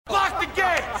the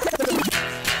game!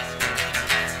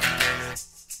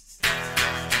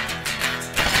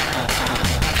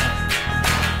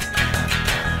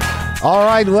 All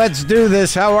right, let's do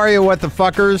this. How are you, what the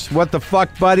fuckers? What the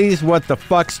fuck buddies? What the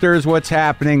fucksters? What's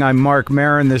happening? I'm Mark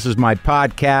Maron. This is my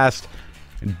podcast,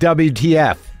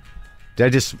 WTF.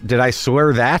 Did I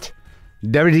slur that?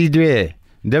 WTF.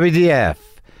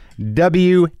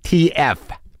 WTF.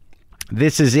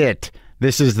 This is it.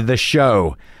 This is the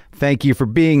show. Thank you for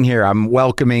being here. I'm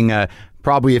welcoming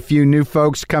probably a few new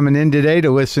folks coming in today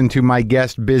to listen to my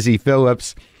guest, Busy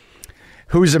Phillips,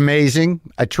 who's amazing.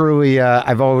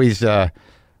 I've always loved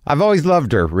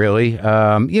her, really. In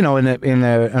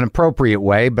an appropriate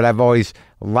way, but I've always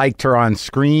liked her on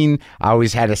screen. I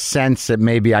always had a sense that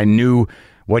maybe I knew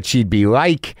what she'd be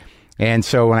like. And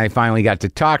so when I finally got to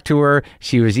talk to her,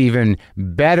 she was even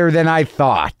better than I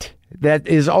thought. That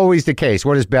is always the case.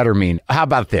 What does better mean? How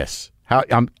about this? How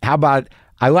about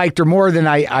I liked her more than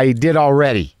I did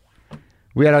already?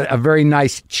 We had a very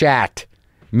nice chat,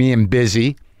 me and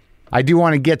Busy. I do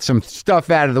want to get some stuff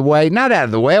out of the way. Not out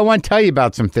of the way. I want to tell you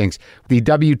about some things. The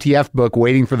WTF book,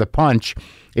 Waiting for the Punch,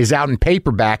 is out in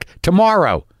paperback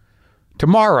tomorrow.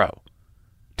 Tomorrow,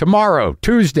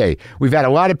 Tuesday. We've had a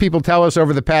lot of people tell us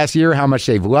over the past year how much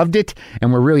they've loved it,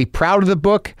 and we're really proud of the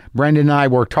book. Brendan and I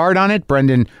worked hard on it.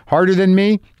 Brendan harder than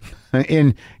me.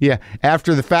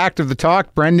 After the fact of the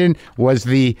talk, Brendan was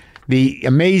the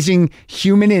amazing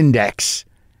human index.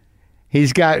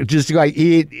 He's got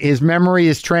his memory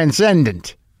is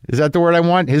transcendent. Is that the word I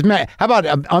want? How about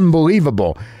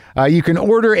unbelievable? You can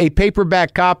order a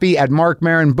paperback copy at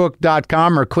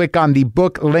markmaronbook.com or click on the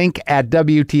book link at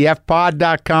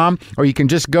WTFpod.com, or you can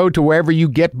just go to wherever you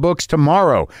get books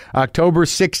tomorrow, October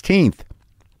 16th.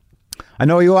 I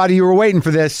know a lot of you were waiting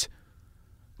for this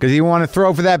because you want to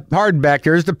throw for that hardback.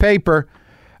 Here's the paper.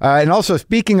 And also,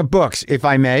 speaking of books, if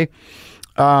I may,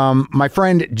 my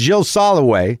friend Jill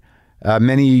Soloway,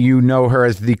 many of you know her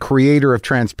as the creator of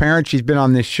Transparent. She's been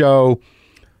on this show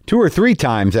 2 or 3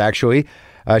 times, actually.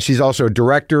 She's also a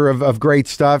director of great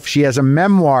stuff. She has a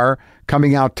memoir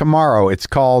coming out tomorrow. It's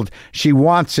called She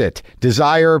Wants It,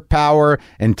 Desire, Power,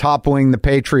 and Toppling the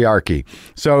Patriarchy.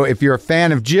 So if you're a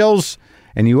fan of Jill's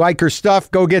and you like her stuff,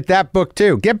 go get that book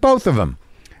too. Get both of them.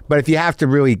 But if you have to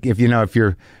really, if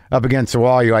you're up against the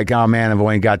wall, you're like, oh man, I've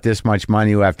only got this much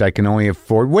money left, I can only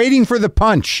afford. Waiting for the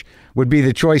Punch would be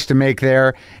the choice to make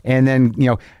there. And then,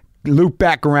 loop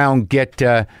back around, get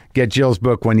Jill's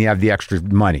book when you have the extra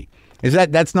money.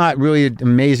 That's not really an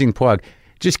amazing plug.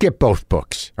 Just get both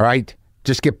books, all right?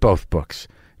 Just get both books.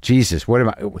 Jesus, why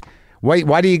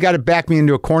do you got to back me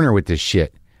into a corner with this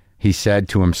shit? He said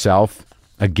to himself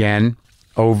again,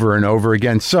 over and over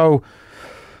again. So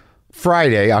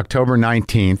Friday, October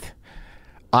 19th,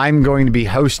 I'm going to be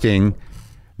hosting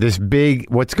this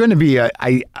what's going to be a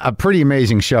pretty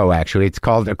amazing show, actually. It's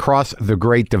called Across the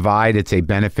Great Divide. It's a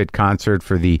benefit concert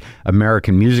for the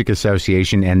American Music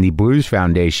Association and the Blues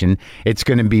Foundation. It's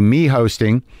going to be me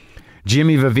hosting.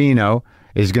 Jimmy Vivino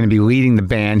is going to be leading the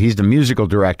band. He's the musical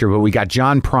director, but we got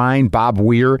John Prine, Bob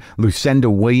Weir,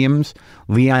 Lucinda Williams,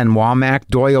 Leon Womack,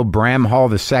 Doyle Bramhall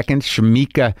II,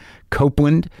 Shamika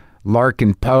Copeland,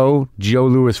 Larkin Poe, Joe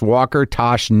Louis Walker,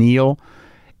 Tosh Neal,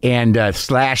 and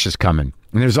Slash is coming.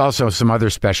 And there's also some other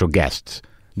special guests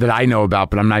that I know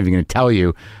about, but I'm not even going to tell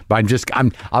you. But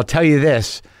I'll tell you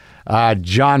this.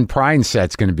 John Prine's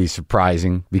set's going to be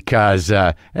surprising because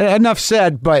enough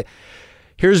said, but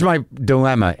here's my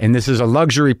dilemma. And this is a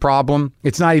luxury problem.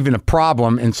 It's not even a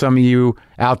problem. And some of you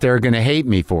out there are going to hate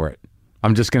me for it.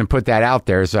 I'm just going to put that out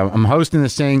there. So I'm hosting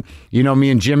this thing.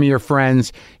 Me and Jimmy are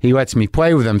friends. He lets me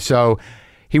play with him. So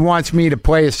he wants me to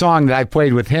play a song that I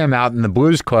played with him out in the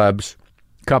blues clubs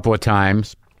a couple of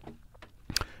times.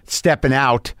 Stepping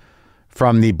Out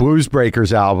from the Blues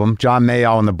Breakers album, John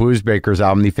Mayall and the Blues Breakers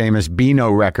album, the famous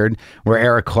Beano record, where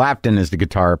Eric Clapton is the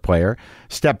guitar player.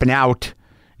 Stepping Out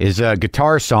is a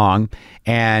guitar song,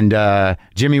 and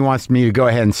Jimmy wants me to go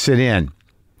ahead and sit in.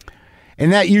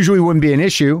 And that usually wouldn't be an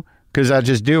issue, because I'll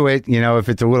just do it, if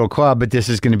it's a little club, but this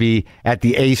is going to be at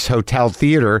the Ace Hotel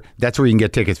Theater. That's where you can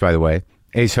get tickets, by the way.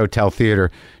 Ace Hotel Theater.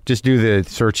 Just do the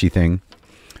searchy thing.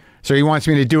 So he wants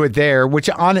me to do it there, which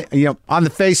on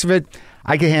the face of it,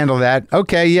 I can handle that.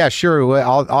 Okay, yeah, sure.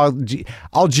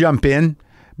 I'll jump in.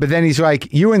 But then he's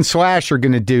like, you and Slash are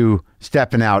going to do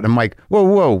Stepping Out. I'm like,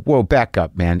 whoa, back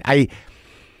up, man.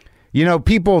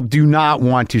 People do not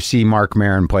want to see Mark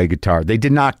Maron play guitar. They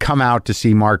did not come out to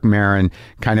see Mark Maron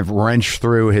kind of wrench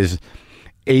through his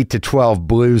 8 to 12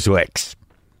 blues licks.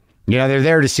 They're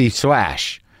there to see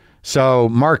Slash. So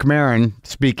Mark Maron,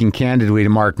 speaking candidly to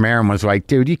Mark Maron, was like,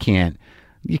 dude, you can't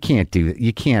do that.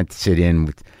 You can't sit in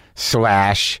with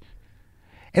Slash.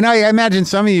 And I imagine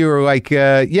some of you are like,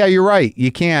 yeah, you're right.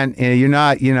 You can. You're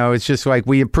not, it's just like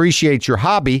we appreciate your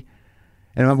hobby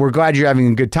and we're glad you're having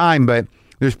a good time, but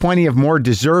there's plenty of more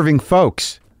deserving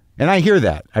folks. And I hear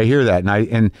that.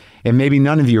 And maybe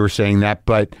none of you are saying that,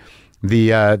 but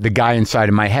the guy inside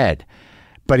of my head.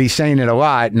 But he's saying it a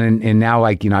lot, and now,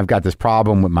 I've got this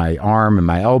problem with my arm and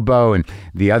my elbow, and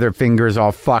the other finger's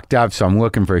all fucked up, so I'm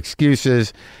looking for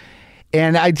excuses.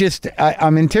 And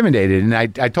I'm intimidated, and I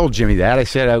told Jimmy that. I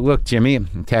said, look, Jimmy, I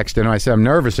texted him, I said, I'm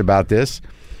nervous about this,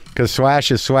 because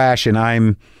Slash is Slash, and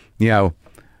I'm,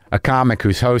 a comic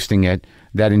who's hosting it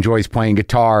that enjoys playing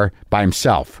guitar by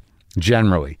himself,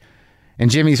 generally.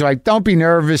 And Jimmy's like, don't be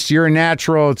nervous, you're a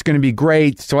natural, it's going to be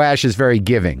great. Slash is very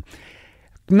giving.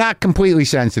 Not completely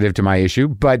sensitive to my issue,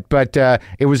 but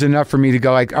it was enough for me to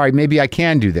go like, all right, maybe I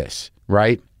can do this,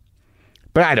 right?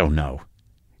 But I don't know.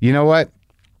 You know what?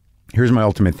 Here's my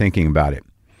ultimate thinking about it.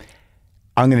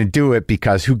 I'm going to do it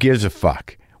because who gives a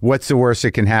fuck? What's the worst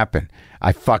that can happen?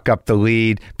 I fuck up the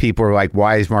lead. People are like,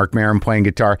 why is Marc Maron playing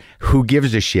guitar? Who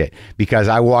gives a shit? Because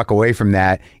I walk away from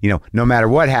that, no matter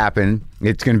what happened,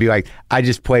 it's going to be like, I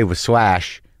just played with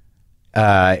Slash.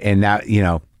 And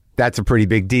now, that's a pretty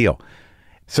big deal.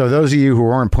 So those of you who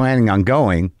weren't planning on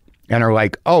going and are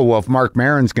like, oh, well, if Marc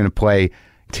Maron's going to play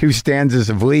 2 stanzas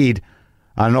of lead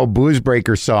on an old Blues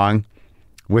Breaker song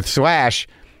with Slash,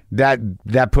 that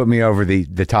put me over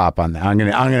the top on that. I'm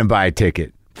gonna buy a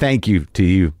ticket. Thank you to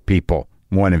you people,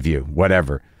 one of you,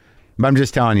 whatever. But I'm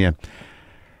just telling you,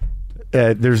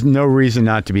 there's no reason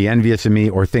not to be envious of me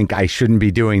or think I shouldn't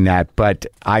be doing that. But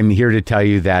I'm here to tell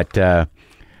you that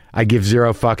I give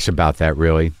zero fucks about that,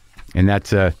 really, and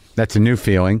that's a new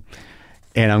feeling.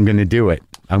 And I'm gonna do it.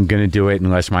 I'm gonna do it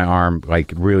unless my arm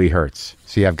really hurts.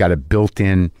 See, I've got a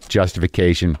built-in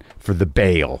justification for the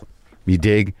bail. You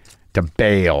dig? To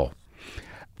bail.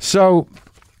 So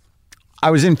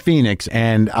I was in Phoenix,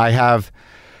 and I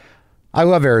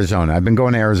love Arizona. I've been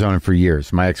going to Arizona for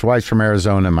years. My ex-wife's from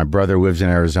Arizona. My brother lives in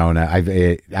Arizona.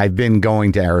 I've been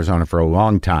going to Arizona for a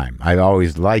long time. I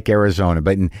always like Arizona,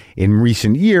 but in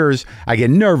recent years, I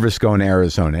get nervous going to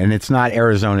Arizona. And it's not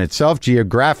Arizona itself.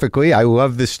 Geographically, I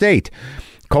love the state.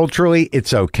 Culturally,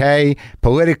 it's okay.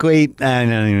 Politically,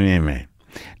 and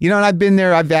I've been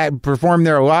there, I've performed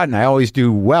there a lot, and I always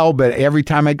do well, but every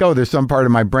time I go, there's some part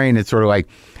of my brain that's sort of like,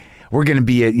 we're going to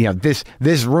be at,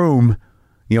 this room,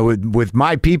 with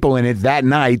my people in it that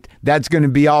night, that's going to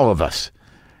be all of us.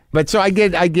 But so I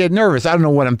get nervous. I don't know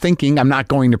what I'm thinking. I'm not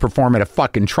going to perform at a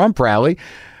fucking Trump rally,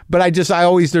 but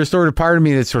there's sort of part of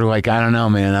me that's sort of like, I don't know,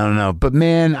 man, I don't know. But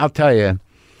man, I'll tell you,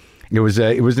 it was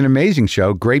an amazing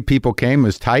show. Great people came. It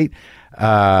was tight.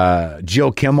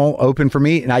 Jill Kimmel opened for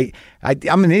me, and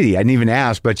I'm an idiot. I didn't even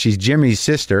ask, but she's Jimmy's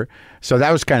sister, so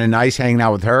that was kind of nice hanging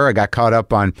out with her. I got caught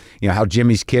up on how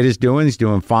Jimmy's kid is doing. He's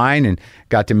doing fine, and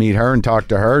got to meet her and talk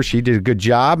to her. She did a good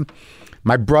job.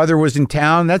 My brother was in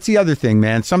town. That's the other thing,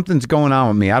 man. Something's going on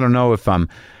with me. I don't know if I'm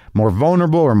more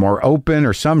vulnerable or more open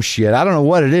or some shit. I don't know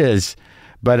what it is,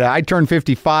 but I turned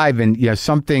 55, and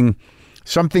something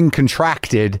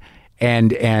contracted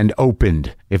and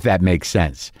opened, if that makes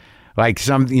sense. Like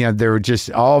they were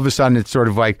just all of a sudden. It's sort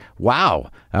of like, wow,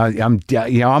 I'm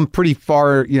pretty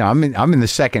far. I'm in the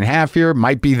second half here.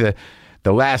 Might be the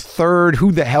last third.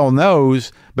 Who the hell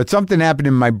knows? But something happened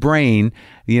in my brain.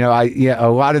 A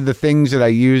lot of the things that I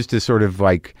use to sort of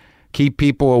like keep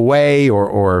people away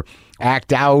or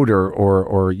act out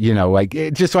or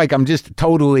it's just like I'm just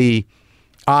totally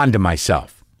onto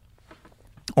myself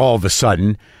all of a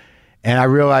sudden. And I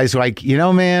realized,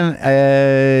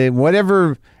 man,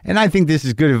 whatever. And I think this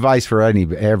is good advice for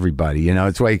everybody.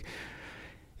 It's like,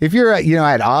 if you're,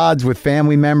 at odds with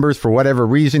family members for whatever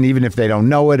reason, even if they don't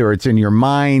know it or it's in your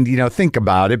mind, think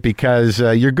about it, because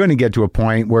you're going to get to a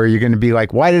point where you're going to be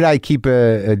like, why did I keep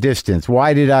a distance?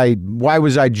 Why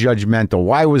was I judgmental?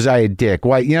 Why was I a dick?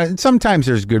 Why, sometimes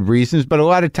there's good reasons, but a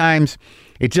lot of times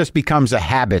it just becomes a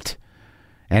habit.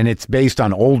 And it's based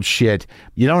on old shit.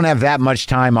 You don't have that much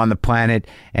time on the planet,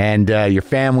 and your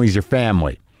family's your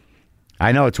family.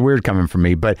 I know it's weird coming from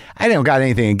me, but I don't got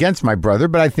anything against my brother,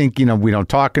 but I think, we don't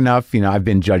talk enough. I've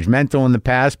been judgmental in the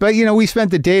past, but, we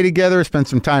spent the day together, spent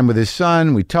some time with his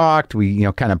son. We talked,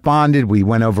 we, kind of bonded. We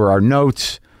went over our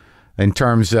notes in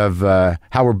terms of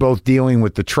how we're both dealing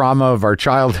with the trauma of our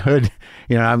childhood.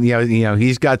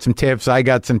 He's got some tips. I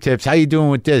got some tips. How you doing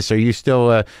with this? Are you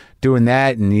still doing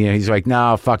that? And he's like,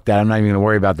 no, fuck that. I'm not even going to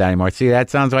worry about that anymore. See,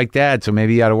 that sounds like Dad. So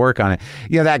maybe you got to work on it.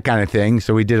 That kind of thing.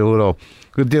 So we did a little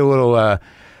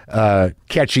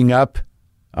catching up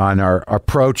on our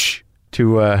approach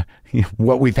to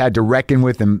what we've had to reckon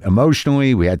with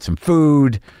emotionally. We had some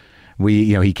food.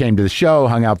 he came to the show,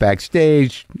 hung out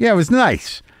backstage. Yeah, it was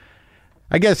nice.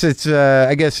 I guess it's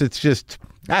just,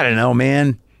 I don't know,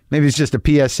 man. Maybe it's just a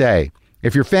PSA.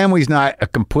 If your family's not a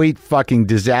complete fucking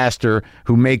disaster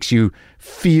who makes you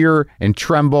fear and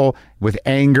tremble with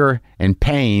anger and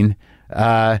pain,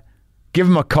 give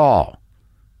them a call.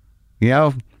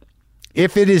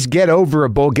 If it is get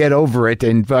overable, get over it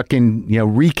and fucking,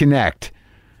 reconnect.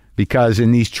 Because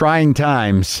in these trying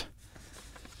times,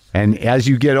 and as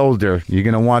you get older, you're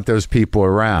going to want those people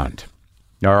around.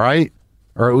 All right?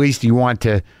 Or at least you want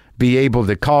to be able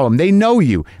to call them. They know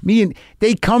you.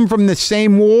 They come from the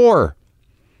same war.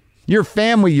 Your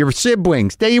family, your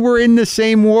siblings, they were in the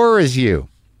same war as you.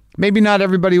 Maybe not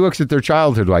everybody looks at their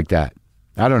childhood like that.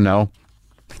 I don't know.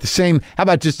 How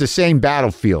about just the same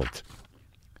battlefield?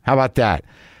 How about that?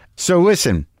 So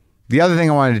listen, the other thing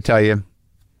I wanted to tell you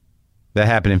that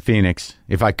happened in Phoenix,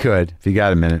 if you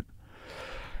got a minute.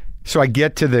 So I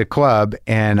get to the club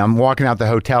and I'm walking out the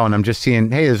hotel and I'm just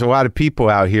seeing, hey, there's a lot of people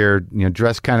out here,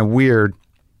 dressed kind of weird.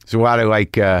 There's a lot of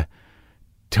like,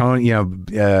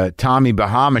 Tommy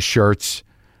Bahama shirts.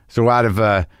 There's a lot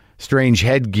of strange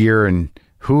headgear and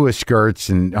hula skirts.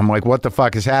 And I'm like, what the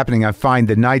fuck is happening? I find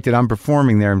the night that I'm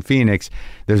performing there in Phoenix,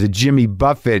 there's a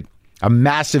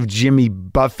massive Jimmy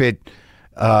Buffett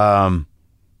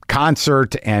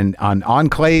concert and on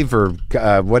Enclave or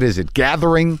what is it?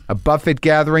 Gathering, a Buffett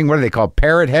gathering. What are they called?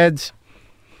 Parrot heads.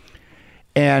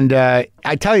 And I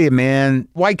tell you, man,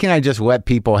 why can't I just let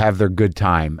people have their good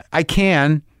time? I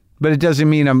can. But it doesn't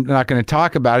mean I'm not going to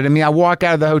talk about it. I mean, I walk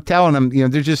out of the hotel and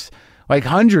there's just like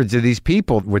hundreds of these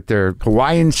people with their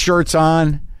Hawaiian shirts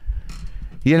on,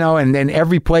 and then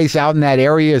every place out in that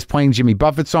area is playing Jimmy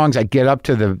Buffett songs. I get up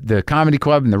to the comedy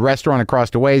club and the restaurant across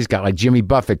the way has got like Jimmy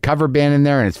Buffett cover band in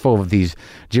there and it's full of these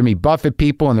Jimmy Buffett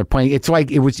people and they're playing. It's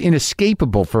like it was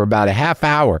inescapable for about a half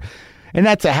hour. And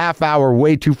that's a half hour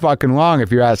way too fucking long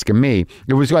if you're asking me.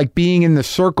 It was like being in the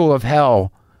circle of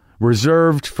hell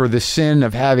reserved for the sin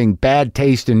of having bad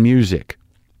taste in music.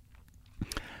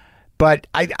 But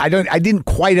I didn't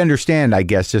quite understand, I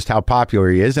guess, just how popular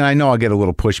he is. And I know I'll get a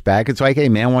little pushback. It's like, hey,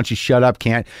 man, why don't you shut up?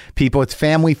 It's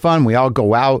family fun. We all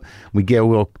go out. We get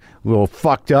a little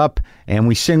fucked up and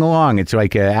we sing along. It's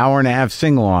like an hour and a half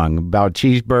sing along about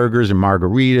cheeseburgers and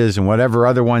margaritas and whatever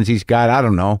other ones he's got. I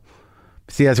don't know.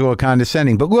 See, that's a little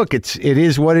condescending. But look, it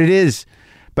is what it is.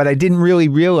 But I didn't really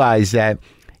realize that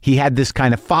he had this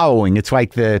kind of following. It's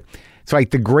like the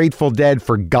Grateful Dead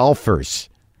for golfers.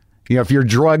 If your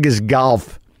drug is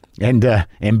golf and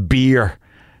beer,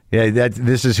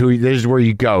 this is where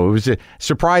you go. It was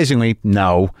surprisingly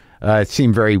no. It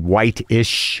seemed very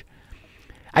white-ish.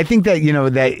 I think that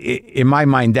that in my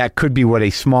mind that could be what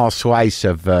a small slice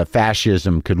of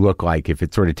fascism could look like if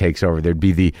it sort of takes over. There'd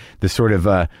be the sort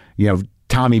of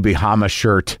Tommy Bahama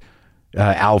shirt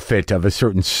outfit of a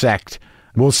certain sect.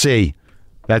 We'll see.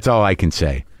 That's all I can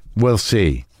say. We'll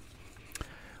see.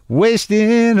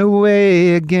 Wasting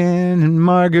away again in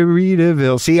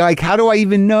Margaritaville. See, like, how do I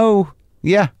even know?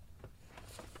 Yeah.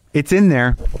 It's in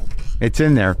there. It's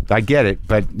in there. I get it.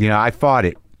 But, I fought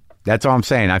it. That's all I'm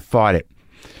saying. I fought it.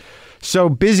 So,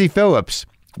 Busy Phillips,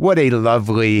 what a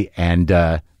lovely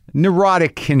and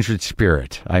neurotic kindred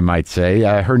spirit, I might say.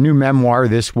 Her new memoir,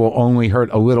 This Will Only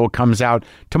Hurt a Little, comes out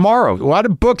tomorrow. A lot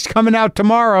of books coming out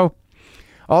tomorrow.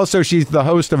 Also, she's the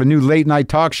host of a new late-night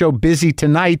talk show, Busy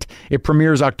Tonight. It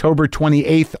premieres October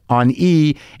 28th on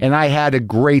E! And I had a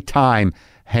great time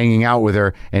hanging out with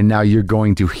her, and now you're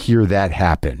going to hear that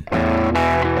happen.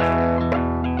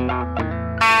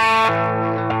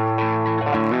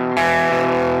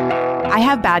 I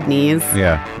have bad knees.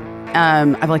 Yeah.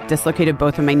 I've dislocated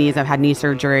both of my knees. I've had knee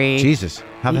surgery. Jesus.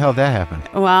 How the hell did that happen?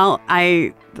 Well,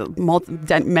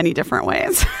 many different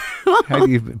ways.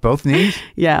 Both knees?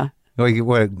 Yeah. Like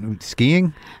what,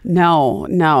 skiing? No,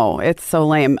 it's so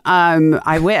lame.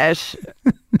 I wish.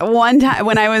 One time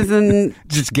when I was in...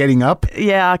 Just getting up?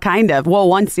 Yeah, kind of. Well,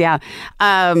 once, yeah.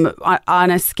 On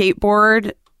a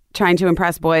skateboard, trying to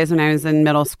impress boys when I was in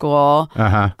middle school.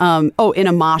 Uh-huh. In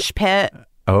a mosh pit.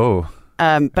 Oh.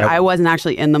 But I wasn't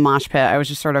actually in the mosh pit. I was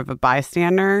just sort of a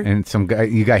bystander. And some guy,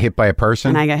 you got hit by a person?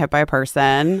 And I got hit by a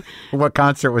person. What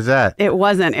concert was that? It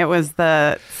wasn't. It was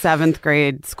the 7th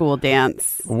grade school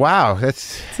dance. Wow,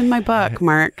 it's in my book,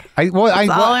 Mark. It's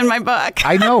all in my book.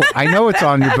 I know it's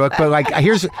on your book, but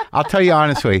I'll tell you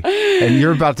honestly, and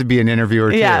you're about to be an interviewer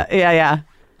too. Yeah.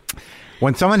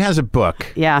 When someone has a book,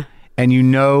 yeah, and you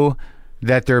know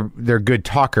that they're good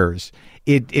talkers,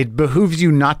 it behooves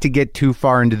you not to get too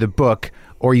far into the book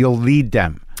or you'll lead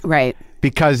them. Right.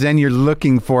 Because then you're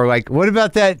looking for what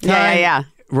about that time? Yeah.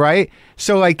 Right?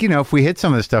 So, like, if we hit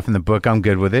some of the stuff in the book, I'm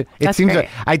good with it. That's seems great.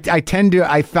 like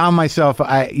I found myself,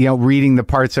 reading the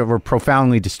parts that were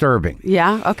profoundly disturbing.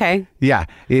 Yeah. Okay. Yeah.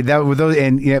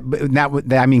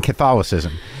 I mean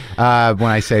Catholicism, when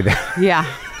I say that. Yeah.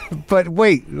 But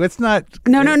wait, let's not.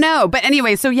 No. But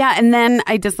anyway, so yeah. And then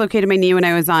I dislocated my knee when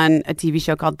I was on a TV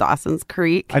show called Dawson's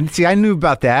Creek. I knew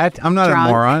about that. I'm not Drunk.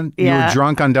 a moron. Yeah. You were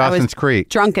drunk on Dawson's Creek.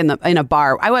 Drunk in a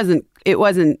bar. It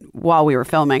wasn't while we were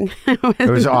filming. It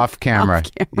was off camera.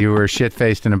 You were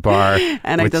shit-faced in a bar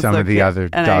with some of the other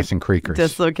Dawson Creekers.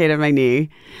 Dislocated my knee.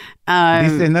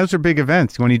 And those are big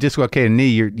events. When you dislocate a knee,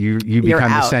 you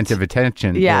become the center of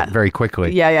attention very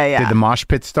quickly. Yeah. Did the mosh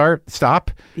pit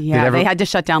stop? Yeah, they had to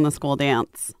shut down the school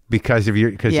dance. Because of your...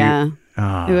 It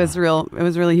was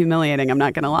really humiliating. I'm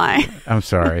not going to lie. I'm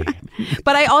sorry.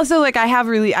 But I also I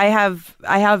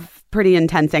have pretty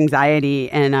intense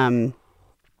anxiety and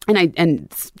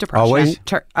depression. Always?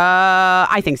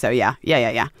 I think so. Yeah.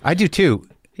 I do too.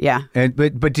 Yeah.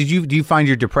 But do you find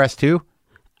you're depressed too?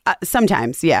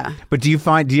 Sometimes, yeah. But do you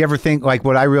ever think, like,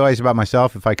 what I realized about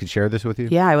myself, if I could share this with you?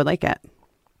 Yeah, I would like it.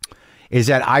 Is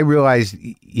that I realized,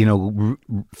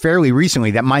 fairly recently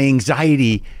that my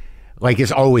anxiety, like,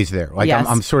 is always there. Like, yes.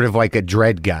 I'm sort of like a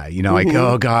dread guy, like,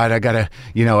 oh God, I gotta,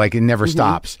 like, it never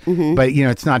stops. But,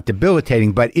 it's not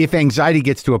debilitating. But if anxiety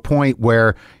gets to a point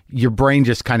where your brain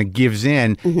just kind of gives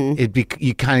in,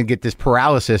 you kind of get this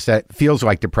paralysis that feels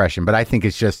like depression. But I think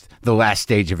it's just the last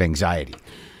stage of anxiety.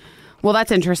 Well,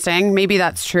 that's interesting. Maybe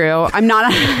that's true. I'm not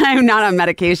on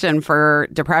medication for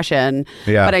depression,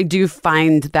 but I do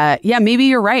find that, maybe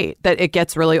you're right, that it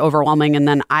gets really overwhelming. And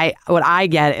then what I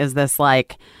get is this,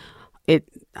 like,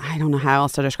 I don't know how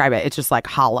else to describe it. It's just like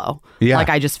hollow. Yeah. Like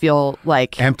I just feel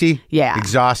like empty. Yeah.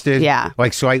 Exhausted. Yeah.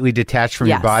 Like slightly detached from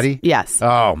your body. Yes.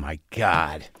 Oh my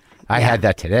God. I had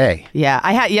that today. Yeah,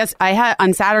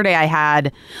 on Saturday I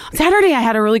had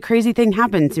a really crazy thing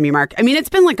happen to me, Mark. I mean, it's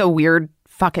been like a weird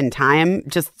fucking time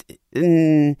just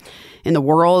in the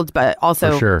world, but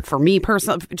also for me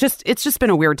personally, it's just been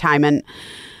a weird time. And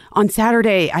on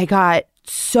Saturday I got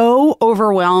so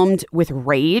overwhelmed with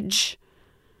rage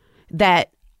that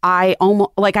I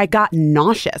got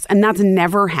nauseous, and that's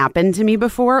never happened to me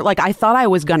before. Like I thought I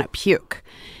was gonna puke,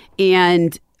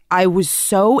 and I was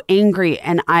so angry,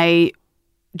 and I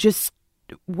just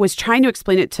was trying to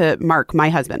explain it to Mark, my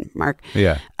husband, Mark.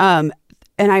 Yeah.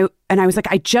 And I was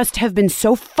like, I just have been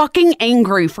so fucking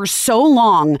angry for so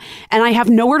long, and I have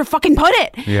nowhere to fucking put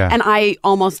it. Yeah. And I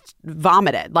almost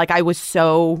vomited. Like I was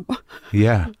so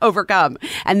overcome.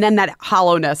 And then that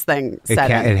hollowness thing set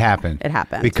in. It happened. It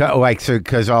happened.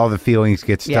 Because all the feelings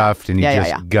get stuffed and you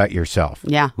just gut yourself.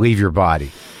 Yeah. Leave your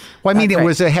body. Well, I mean, it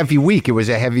was a heavy week. It was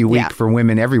a heavy week for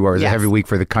women everywhere. It was a heavy week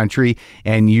for the country.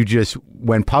 And you just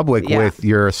went public with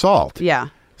your assault. Yeah.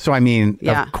 So, I mean,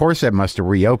 of course that must have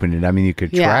reopened it. I mean, you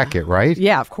could track it, right?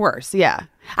 Yeah, of course. Yeah.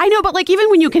 I know, but like even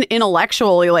when you can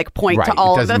intellectually like point to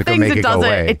all of the things,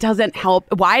 it doesn't help.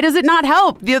 Why does it not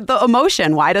help the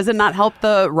emotion? Why does it not help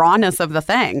the rawness of the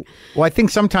thing? Well, I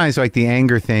think sometimes like the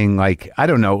anger thing, like, I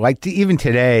don't know, like even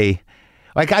today,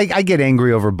 like I get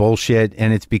angry over bullshit,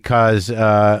 and it's because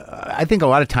I think a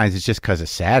lot of times it's just because of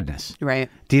sadness. Right.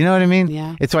 Do you know what I mean?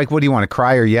 Yeah. It's like, what do you want to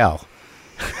cry or yell?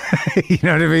 You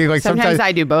know what I mean? Like sometimes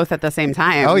I do both at the same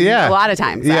time. Oh yeah, a lot of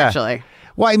times actually.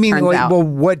 Well, I mean,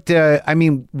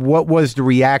 what was the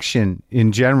reaction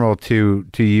in general to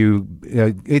you?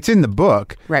 It's in the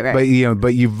book, right? But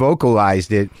you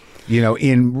vocalized it,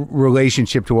 in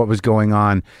relationship to what was going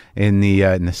on in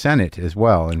the Senate as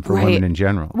well, and for women in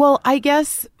general. Well, I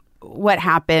guess what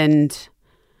happened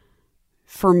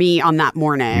for me on that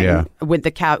morning with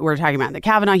we're talking about the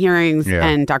Kavanaugh hearings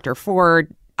and Dr.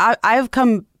 Ford. I've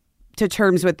come to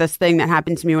terms with this thing that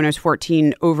happened to me when I was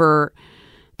 14 over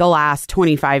the last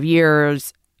 25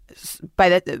 years.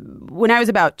 When I was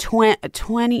about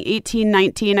 18,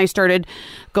 19, I started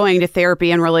going to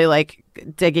therapy and really like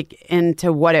digging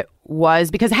into what it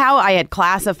was, because how I had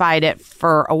classified it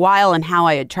for a while and how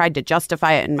I had tried to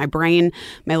justify it in my brain,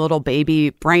 my little baby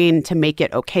brain, to make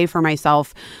it okay for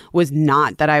myself, was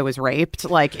not that I was raped.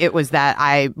 Like it was that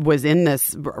I was in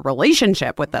this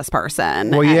relationship with this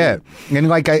person. Well, and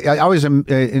like I was,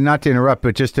 not to interrupt,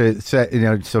 but just to set,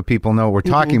 so people know what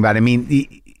we're talking about. I mean,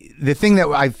 the thing that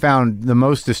I found the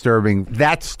most disturbing,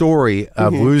 that story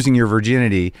of losing your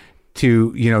virginity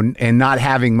to, and not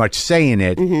having much say in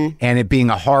it, and it being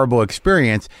a horrible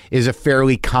experience, is a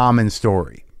fairly common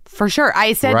story. For sure.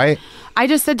 I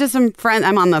just said to some friends,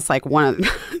 I'm on this like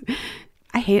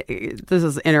I hate this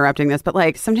is interrupting this, but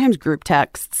like sometimes group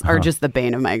texts are just the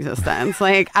bane of my existence.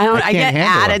 Like I get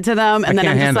added to them and then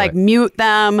I'm just like mute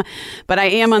them. But I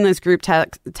am on this group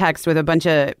text with a bunch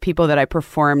of people that I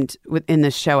performed in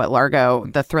this show at Largo,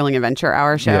 the Thrilling Adventure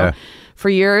Hour show for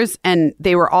years. And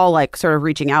they were all like sort of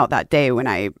reaching out that day when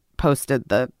I posted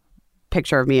the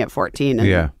picture of me at 14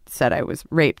 and said I was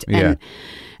raped.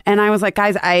 And I was like,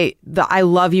 guys, I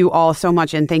love you all so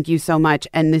much and thank you so much.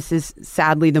 And this is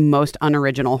sadly the most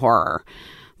unoriginal horror.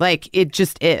 Like, it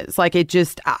just is. Like,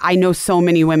 I know so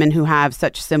many women who have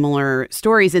such similar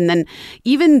stories. And then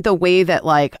even the way that,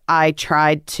 like, I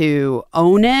tried to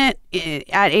own it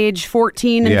at age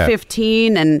 14 and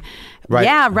 15 and... Right.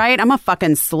 Yeah, right. I'm a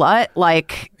fucking slut.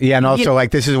 Like, yeah, and also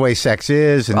like this is the way sex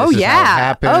is, and this is how it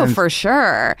happens. Oh, for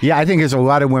sure. Yeah, I think there's a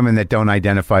lot of women that don't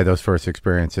identify those first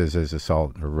experiences as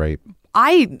assault or rape.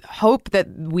 I hope that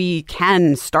we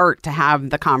can start to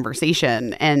have the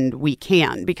conversation, and we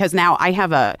can, because now I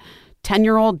have a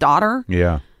 10-year-old daughter.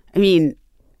 Yeah. I mean,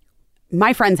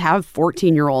 my friends have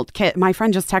 14-year-old kids. My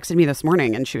friend just texted me this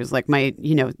morning and she was like,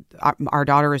 our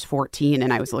daughter is 14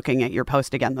 and I was looking at your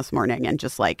post again this morning and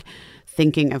just like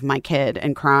thinking of my kid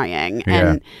and crying. Yeah.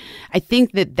 And I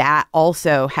think that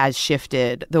also has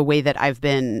shifted the way that I've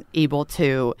been able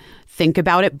to think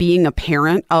about it, being a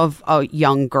parent of a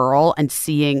young girl and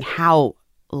seeing how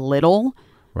little.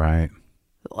 Right.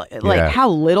 Like how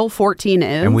little 14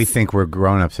 is. And we think we're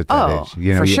grown-ups at that age.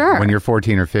 You know, for sure. When you're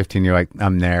 14 or 15, you're like,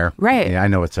 I'm there. Right. Yeah, I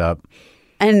know what's up.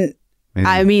 And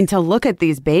I mean, to look at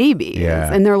these babies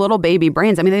and their little baby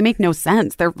brains, I mean, they make no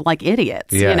sense. They're like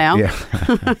idiots, you know? Yeah.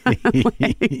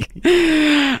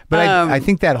 But I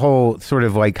think that whole sort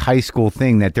of like high school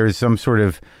thing, that there's some sort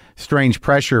of strange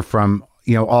pressure from,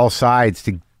 all sides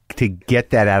to get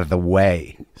that out of the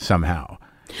way somehow.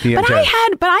 But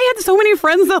I had so many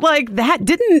friends that like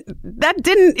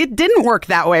it didn't work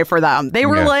that way for them. They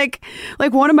were like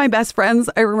one of my best friends,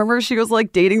 I remember she was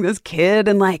like dating this kid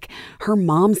and like her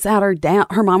mom sat her down.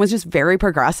 Her mom was just very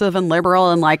progressive and liberal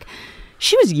and like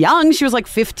she was young. She was like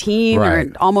 15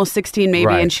 or almost 16 maybe.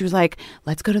 Right. And she was like,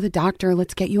 let's go to the doctor.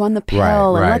 Let's get you on the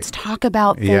pill and let's talk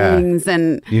about things.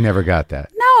 And you never got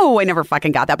that. No, I never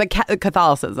fucking got that. But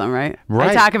Catholicism, right?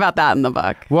 I talk about that in the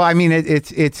book. Well, I mean,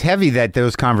 it's heavy that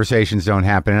those conversations don't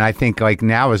happen. And I think like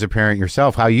now as a parent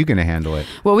yourself, how are you going to handle it?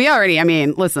 Well,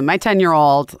 listen, my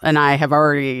 10-year-old and I have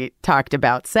already talked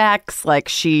about sex. Like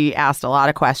she asked a lot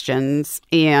of questions.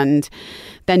 And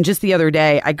then just the other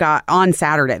day, I got on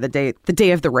Saturday, the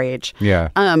day of the rage. Yeah.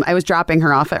 I was dropping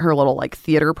her off at her little like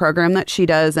theater program that she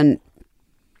does. And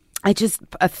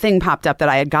a thing popped up that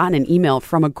I had gotten an email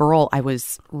from a girl I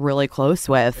was really close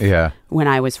with when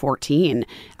I was 14,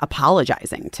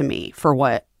 apologizing to me for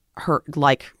what her,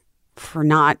 like, for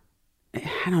not,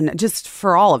 I don't know, just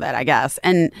for all of it, I guess.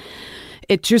 And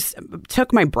it just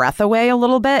took my breath away a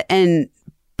little bit. And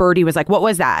Birdie was like, what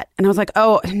was that? And I was like,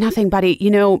 oh, nothing, buddy.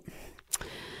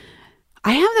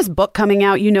 I have this book coming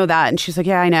out, you know that. And she's like,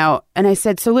 yeah, I know. And I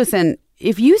said, so listen,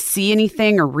 if you see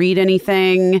anything or read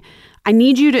anything, I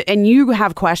need you to, and you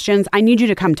have questions, I need you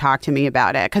to come talk to me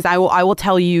about it. Because I will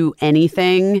tell you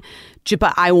anything,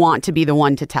 but I want to be the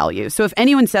one to tell you. So if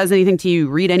anyone says anything to you,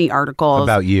 read any articles.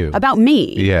 About you. About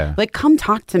me. Yeah. Like, come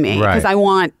talk to me. Because I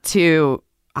want to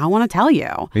tell you.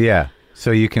 Yeah.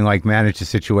 So you can like manage the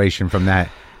situation from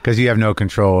that. Because you have no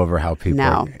control over how people.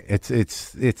 No. It's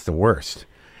the worst.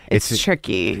 It's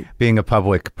tricky. Being a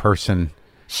public person.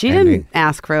 She didn't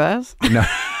ask for this. No.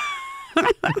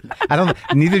 I don't.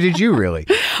 Neither did you, really.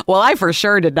 Well, I for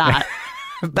sure did not.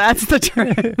 That's the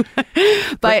truth.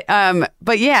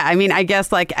 But yeah, I mean, I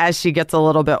guess like as she gets a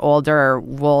little bit older,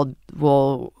 we'll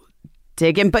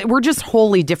dig in. But we're just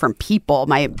wholly different people.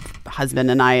 My husband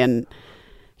and I, and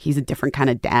he's a different kind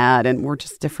of dad, and we're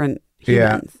just different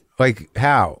humans. Yeah. Like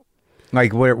how?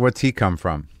 Like what's he come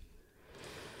from?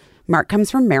 Mark comes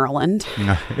from Maryland.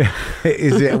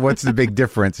 What's the big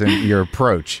difference in your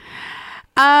approach?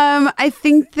 I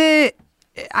think that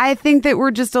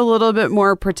we're just a little bit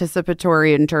more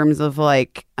participatory in terms of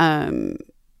like, I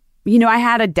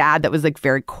had a dad that was like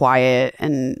very quiet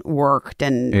and worked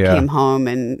and came home,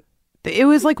 and it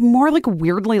was like more like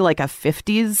weirdly like a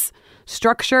 50s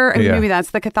structure. And maybe that's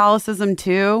the Catholicism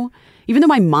too. Even though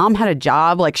my mom had a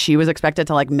job, like she was expected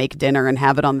to like make dinner and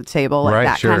have it on the table, like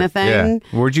that kind of thing.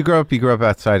 Yeah. Where'd you grow up? You grew up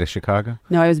outside of Chicago?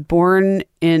 No, I was born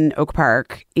in Oak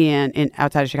Park and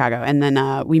outside of Chicago. And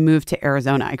then we moved to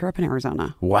Arizona. I grew up in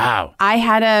Arizona. Wow. I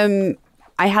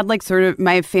had like sort of,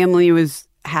 my family was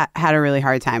had a really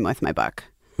hard time with my book.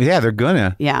 Yeah, they're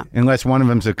gonna. Yeah. Unless one of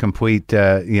them's a complete,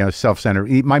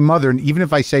 self-centered. My mother, even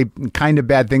if I say kind of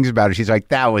bad things about her, she's like,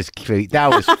 that was cute. That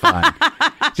was fun.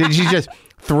 She's just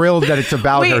thrilled that it's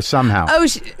about her somehow. Oh,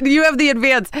 you have the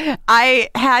advance. I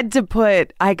had to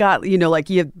put, like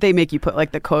they make you put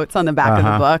like the quotes on the back of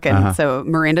the book. And so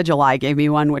Miranda July gave me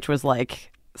one, which was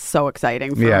like so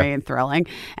exciting for me and thrilling.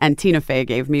 And Tina Fey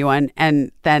gave me one.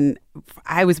 And then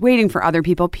I was waiting for other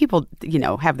people. People,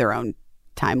 have their own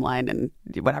timeline and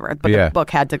whatever, but the book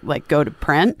had to like go to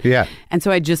print. Yeah. And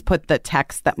so I just put the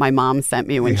text that my mom sent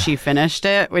me when she finished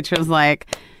it, which was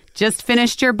like, just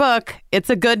finished your book. It's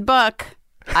a good book.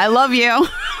 I love you.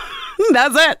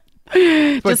 That's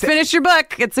it. Just finish your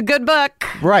book. It's a good book.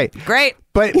 Right. Great.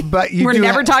 But we're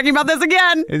never talking about this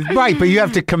again. Right. But you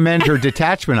have to commend her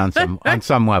detachment on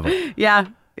some level. Yeah.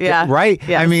 Yeah. Right.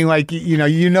 Yes. I mean, like, you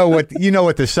know what the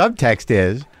subtext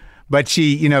is. But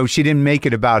she didn't make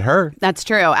it about her. That's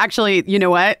true. Actually, you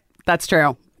know what? That's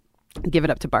true. Give it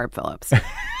up to Barb Phillips.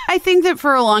 I think that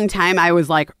for a long time I was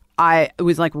like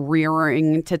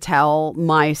rearing to tell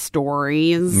my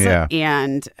stories. Yeah.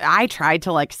 And I tried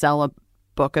to like sell a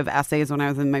book of essays when I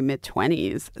was in my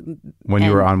mid-20s. When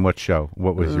you were on what show?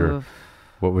 What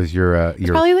was your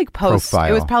probably like post profile?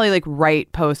 It was probably like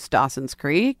right post Dawson's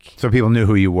Creek. So people knew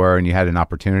who you were and you had an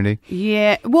opportunity?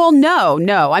 Yeah. Well,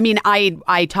 no. I mean,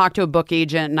 I talked to a book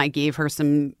agent and I gave her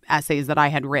some essays that I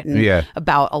had written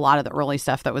about a lot of the early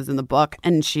stuff that was in the book.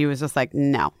 And she was just like,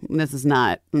 no, this is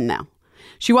not, no.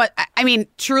 She was, I mean,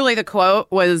 truly the quote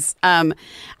was, I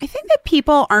think that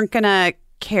people aren't going to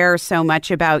care so much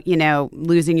about,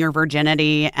 losing your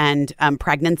virginity and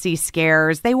pregnancy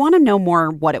scares. They want to know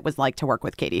more what it was like to work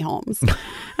with Katie Holmes.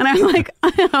 And I'm like,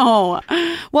 oh,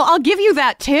 well, I'll give you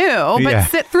that too, but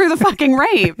sit through the fucking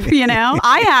rape,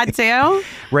 I had to.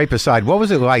 Rape aside, what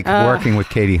was it like working with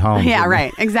Katie Holmes? Yeah,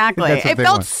 right. Exactly. It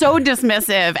felt so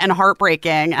dismissive and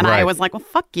heartbreaking. And I was like, well,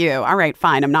 fuck you. All right,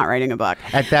 fine. I'm not writing a book.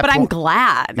 I'm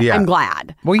glad. Yeah. I'm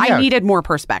glad. Well, I needed more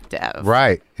perspective.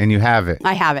 Right. And you have it.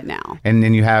 I have it now. And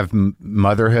then you have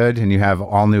motherhood and you have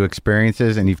all new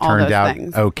experiences and you've turned out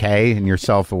okay and you're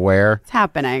self-aware. It's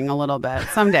happening a little bit.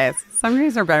 Some days. Some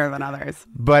days are better than others.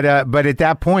 But at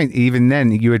that point, even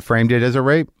then, you had framed it as a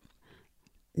rape?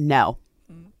 No.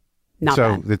 Not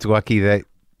so then. It's lucky that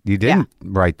you didn't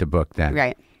write the book then.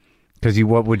 Right. Because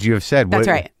what would you have said? That's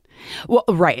right. Well,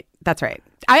 right. That's right.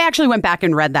 I actually went back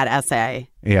and read that essay.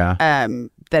 Yeah.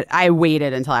 That I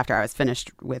waited until after I was finished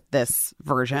with this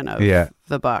version of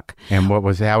the book. And what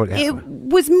was how it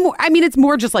was more? I mean, it's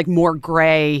more just like more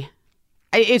gray.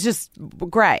 It's just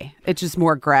gray. It's just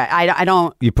more gray. I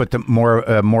don't. You put the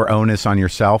more onus on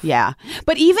yourself. Yeah,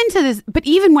 but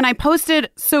even when I posted,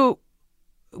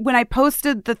 when I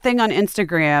posted the thing on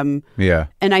Instagram,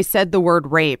 and I said the word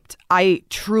raped, I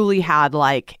truly had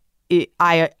like.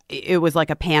 It was like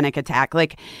a panic attack.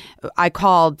 Like I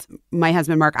called my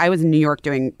husband, Mark. I was in New York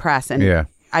doing press and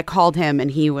I called him and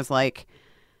he was like,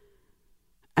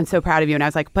 I'm so proud of you. And I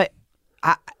was like, but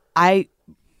I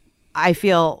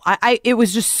feel it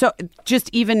was just so, just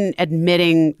even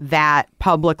admitting that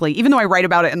publicly, even though I write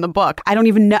about it in the book, I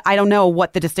don't know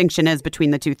what the distinction is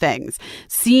between the two things.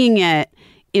 Seeing it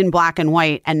in black and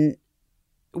white and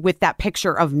with that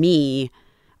picture of me,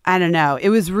 I don't know. It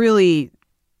was really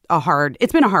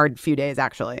it's been a hard few days,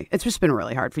 actually. It's just been a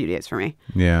really hard few days for me.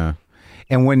 Yeah.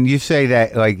 And when you say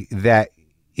that, like that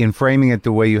in framing it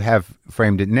the way you have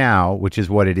framed it now, which is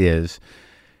what it is,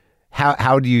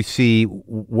 how do you see,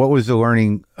 what was the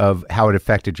learning of how it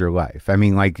affected your life? I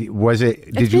mean, like,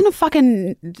 It's been a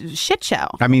fucking shit show.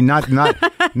 I mean, not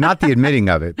the admitting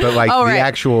of it, but like the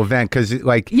actual event. Cause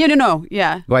like,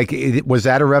 yeah. Like, was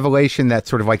that a revelation that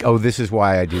sort of like, oh, this is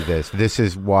why I do this. This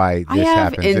is why this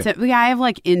happens. I have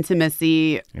like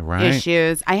intimacy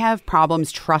issues. I have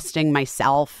problems trusting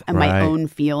myself and my own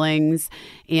feelings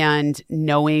and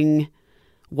knowing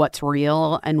what's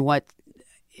real and what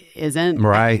isn't.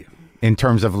 Right. In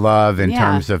terms of love, in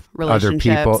terms of other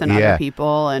people, and other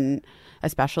people, and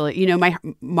especially, my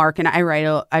Mark and I write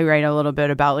a little bit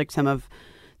about like some of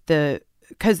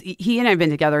because he and I have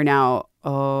been together now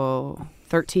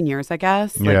 13 years, I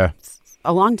guess. Like, it's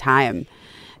a long time,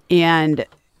 and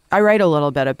I write a little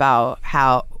bit about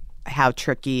how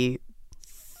tricky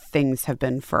things have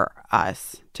been for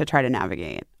us to try to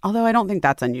navigate. Although I don't think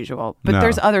that's unusual, but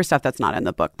there's other stuff that's not in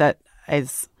the book that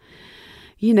is.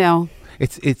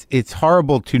 It's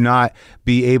horrible to not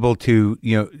be able to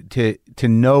to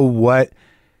know what,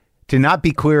 to not be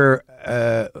clear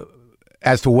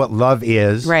as to what love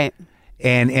is, right,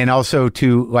 and also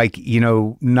to like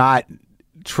not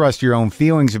trust your own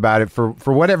feelings about it for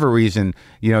whatever reason.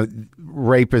 You know,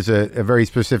 rape is a very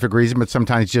specific reason, but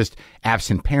sometimes just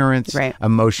absent parents, right.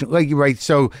 Emotional, like right.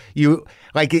 So you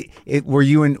like it. Were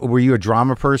you a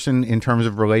drama person in terms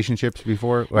of relationships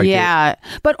before? Like yeah,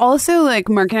 but also like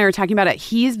Mark and I were talking about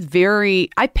it.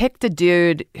 I picked a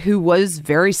dude who was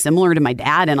very similar to my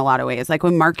dad in a lot of ways. Like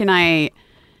when Mark and I.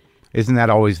 Isn't that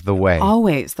always the way?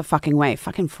 Always the fucking way.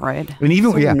 Fucking Freud. And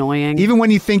even annoying. Even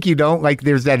when you think you don't, like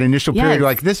there's that initial period, you're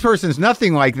like, this person's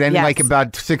nothing like. Then like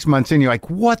about 6 months in, you're like,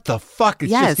 what the fuck?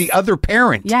 It's just the other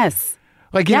parent. Yes.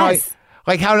 Like you know,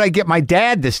 like how did I get my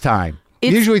dad this time?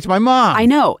 Usually it's my mom. I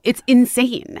know. It's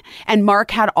insane. And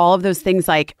Mark had all of those things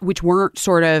like which weren't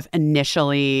sort of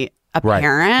initially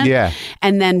apparent. Right. Yeah.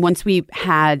 And then once we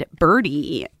had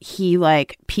Birdie, he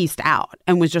like pieced out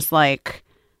and was just like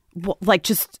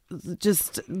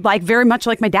just like very much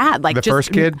like my dad, like the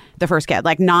first kid,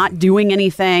 like not doing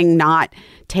anything, not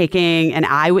taking, and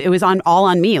it was all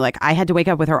on me. Like I had to wake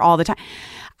up with her all the time.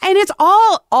 And it's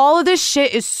all of this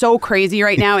shit is so crazy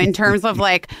right now in terms of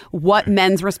like what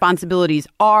men's responsibilities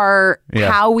are,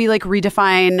 how we like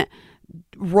redefine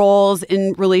roles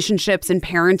in relationships and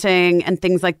parenting and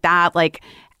things like that. Like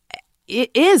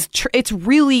it's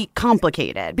really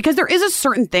complicated because there is a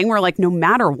certain thing where like no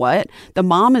matter what, the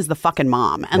mom is the fucking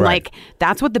mom. And like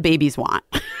that's what the babies want.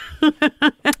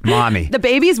 Mommy. The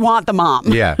babies want the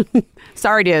mom. Yeah.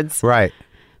 Sorry, dudes. Right.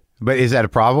 But is that a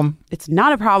problem? It's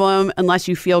not a problem unless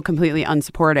you feel completely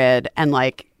unsupported and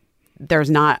like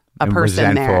there's not a person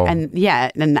resentful. There. And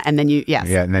then you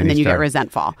and then you get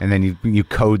resentful. And then you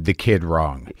code the kid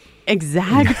wrong.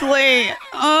 Exactly.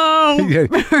 Oh,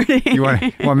 you want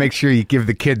to make sure you give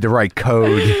the kid the right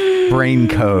code, brain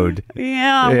code.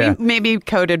 Yeah. We maybe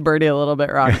coded Birdie a little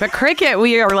bit wrong, but Cricket,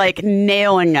 we are like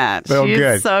nailing it. Well, she's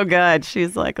good. So good.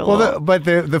 She's like but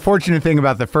the fortunate thing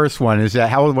about the first one is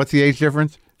that what's the age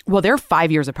difference? Well, they're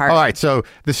 5 years apart. All right, so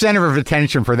the center of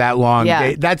attention for that long,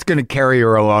 that's going to carry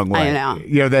her a long way. I know.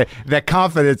 You know, that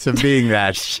confidence of being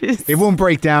that. It won't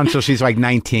break down until she's like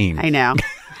 19. I know.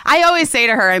 I always say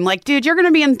to her, I'm like, dude, you're going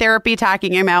to be in therapy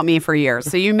talking about me for years.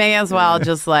 So you may as well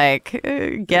just like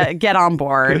get on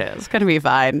board. It's going to be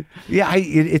fine. Yeah,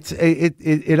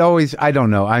 it always, I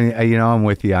don't know. I'm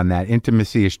with you on that.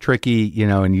 Intimacy is tricky, you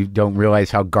know, and you don't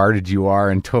realize how guarded you are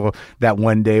until that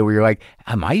one day where you're like,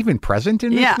 am I even present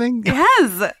in this thing?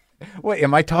 Yes. Wait,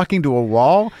 am I talking to a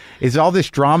wall? Is all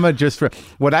this drama just for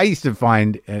what I used to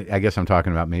find? I guess I'm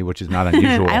talking about me, which is not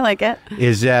unusual. I like it.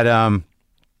 Is that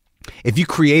if you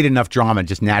create enough drama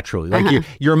just naturally, like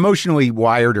you're emotionally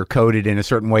wired or coded in a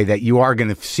certain way that you are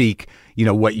going to seek, you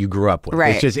know, what you grew up with.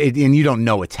 Right. It's just, and you don't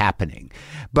know it's happening.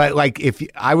 But like if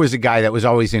I was a guy that was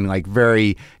always in like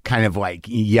very kind of like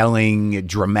yelling,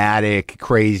 dramatic,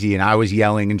 crazy, and I was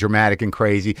yelling and dramatic and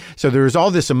crazy. So there's all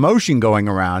this emotion going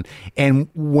around. And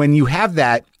when you have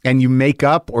that and you make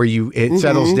up or it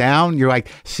settles down, you're like,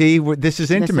 see, this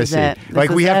is intimacy.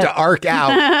 We have to arc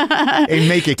out and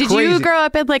make it crazy. Did you grow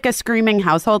up in like a screaming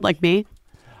household like me?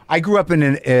 I grew up in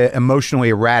an emotionally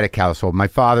erratic household. My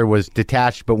father was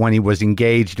detached, but when he was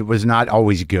engaged, it was not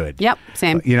always good. Yep,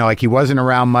 same. You know, like he wasn't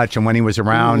around much, and when he was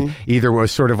around, either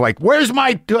was sort of like, where's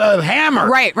my hammer?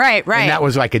 Right. And that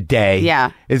was like a day.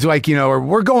 Yeah. It's like, you know, or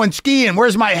we're going skiing,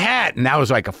 where's my hat? And that was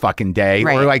like a fucking day.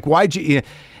 Right. Or like, why'd you...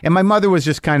 And my mother was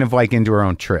just kind of like into her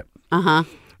own trip. Uh-huh.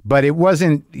 But it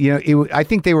wasn't, you know, I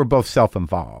think they were both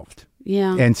self-involved.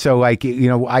 Yeah. And so, like, you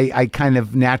know, I kind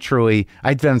of naturally,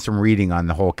 I'd done some reading on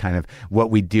the whole kind of what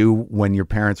we do when your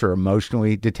parents are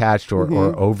emotionally detached or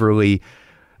overly,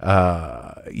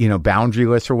 you know,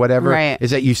 boundaryless or whatever. Right.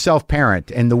 Is that you self-parent,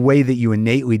 and the way that you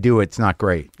innately do it's not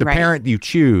great. The parent you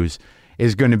choose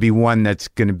is going to be one that's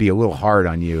going to be a little hard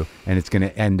on you, and it's going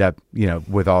to end up, you know,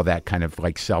 with all that kind of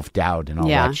like self-doubt and all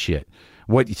that shit.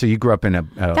 So you grew up in a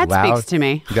that loud... speaks to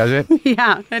me. Does it?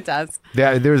 Yeah, it does.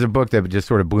 There's a book that just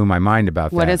sort of blew my mind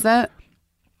about that. What is it?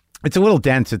 It's a little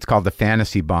dense. It's called The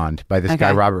Fantasy Bond by this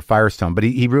guy, Robert Firestone. But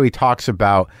he really talks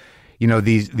about, you know,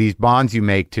 these bonds you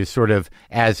make to sort of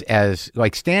as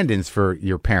like stand-ins for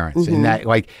your parents. And that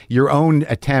like your own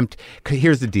attempt.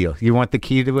 Here's the deal. You want the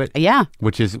key to it? Yeah.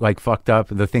 Which is like fucked up.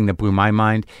 The thing that blew my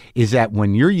mind is that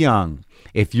when you're young,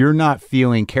 if you're not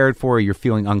feeling cared for, or you're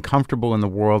feeling uncomfortable in the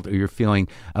world, or you're feeling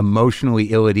emotionally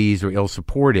ill at ease or ill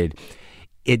supported,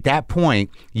 at that point,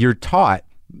 you're taught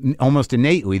almost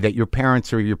innately that your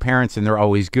parents are your parents and they're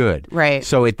always good. Right.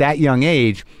 So at that young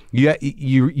age,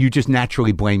 you just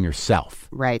naturally blame yourself.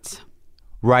 Right.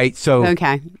 Right. So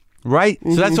okay. Right.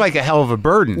 So that's like a hell of a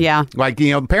burden. Yeah. Like,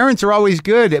 you know, parents are always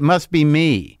good. It must be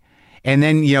me. And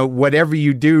then, you know, whatever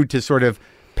you do to sort of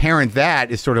parent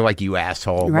that is sort of like, you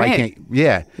asshole. Right. Why can't,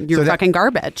 yeah. You're fucking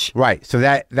garbage. Right. So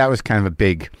that was kind of a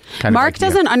big kind Mark of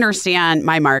doesn't understand.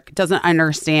 My Mark doesn't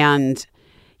understand.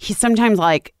 He sometimes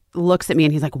like looks at me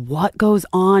and he's like, what goes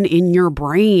on in your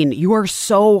brain? You are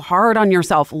so hard on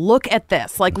yourself. Look at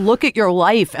this. Like, look at your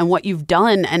life and what you've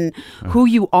done and who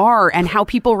you are and how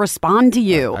people respond to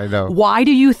you. I know. Why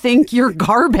do you think you're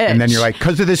garbage? And then you're like,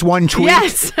 because of this one tweet?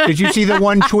 Yes. Did you see the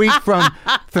one tweet from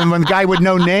a guy with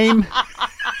no name?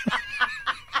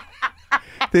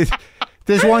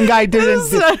 This one guy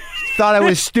thought I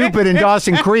was stupid in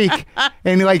Dawson Creek,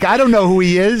 and like, I don't know who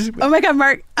he is. Oh my God,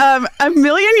 Mark! A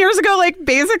million years ago, like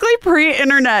basically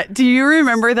pre-internet, do you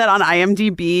remember that on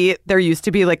IMDb there used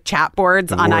to be like chat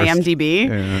boards on IMDb?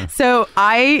 Yeah. So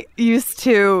I used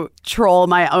to troll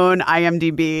my own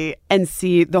IMDb and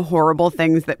see the horrible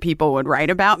things that people would write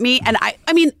about me, and I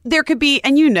mean, there could be,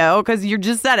 and you know, because you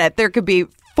just said it, there could be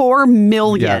 4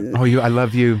 million. Yeah. Oh, I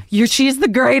love you. She's the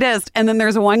greatest. And then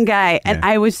there's one guy, and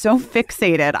I was so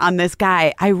fixated on this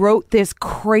guy. I wrote this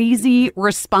crazy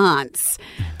response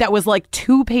that was like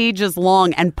 2 pages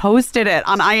long and posted it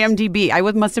on IMDb. I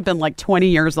must have been like 20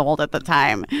 years old at the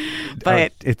time.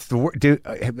 But it's the dude.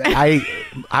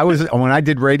 I was, when I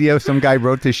did radio, some guy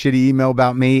wrote this shitty email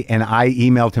about me, and I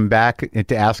emailed him back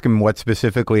to ask him what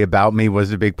specifically about me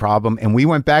was the big problem. And we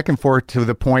went back and forth to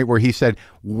the point where he said,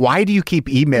 why do you keep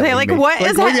emailing like, me? what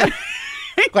is that?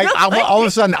 Like, all of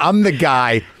a sudden, I'm the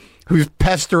guy who's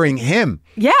pestering him.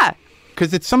 Yeah.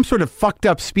 Because it's some sort of fucked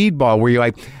up speedball where you're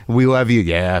like, we love you.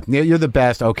 Yeah, you're the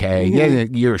best. Okay.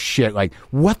 Mm-hmm. Yeah, you're shit. Like,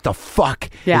 what the fuck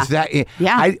is that?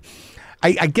 Yeah.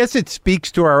 I guess it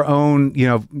speaks to our own,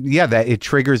 that it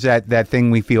triggers that thing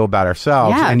we feel about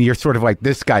ourselves. Yeah. And you're sort of like,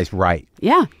 this guy's right.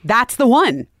 Yeah, that's the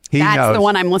one. That's knows. the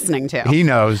one I'm listening to. He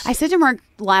knows. I said to Mark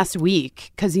last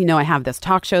week, because, I have this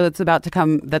talk show that's about to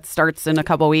come that starts in a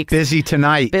couple weeks. Busy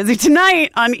tonight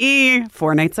on E!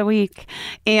 4 nights a week.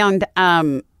 And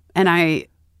I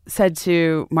said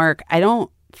to Mark, I don't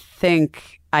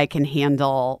think I can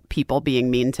handle people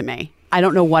being mean to me. I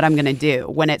don't know what I'm going to do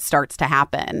when it starts to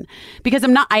happen, because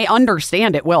I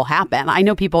understand it will happen. I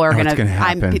know people are going to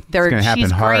happen.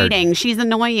 She's grating. She's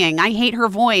annoying. I hate her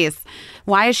voice.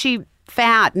 Why is she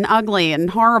fat and ugly and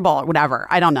horrible? Whatever.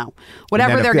 I don't know.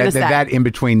 Whatever they're going to say. That in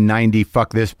between 90,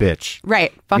 fuck this bitch.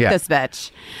 Right. Fuck this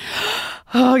bitch.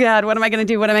 Oh God, what am I going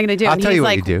to do? I'll tell you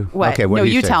what you do. What? Okay, what no,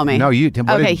 do you tell me. No, you.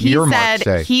 What okay, did your Mark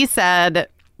say? He said,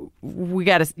 you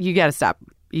got to stop.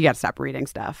 You got to stop reading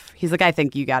stuff. He's like, I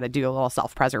think you got to do a little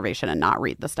self-preservation and not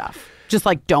read the stuff. Just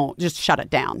just shut it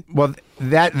down. Well,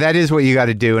 that is what you got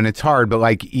to do, and it's hard. But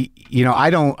like, I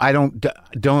don't.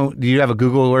 Do you have a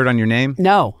Google alert on your name?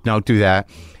 No. Don't do that.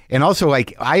 And also,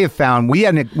 like, I have found we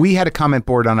had a comment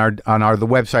board on the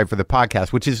website for the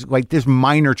podcast, which is like this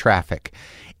minor traffic,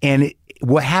 and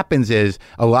what happens is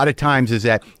a lot of times is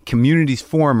that communities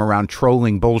form around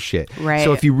trolling bullshit. Right.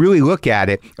 So if you really look at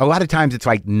it, a lot of times it's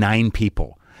like 9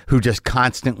 people who just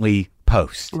constantly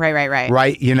post. Right. Right,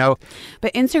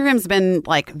 But Instagram's been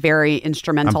like very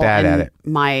instrumental at it.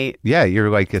 My Yeah, you're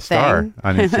like a star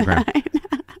on Instagram.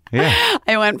 Yeah.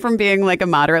 I went from being like a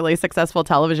moderately successful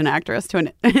television actress to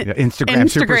an Instagram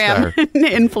superstar.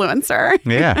 Influencer.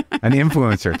 Yeah, an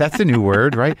influencer. That's a new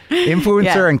word, right?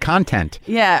 Influencer and content.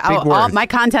 Yeah, my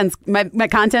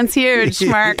content's huge,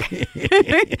 Mark.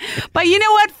 But you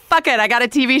know what? Fuck it. I got a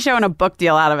TV show and a book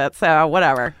deal out of it, so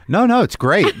whatever. No, it's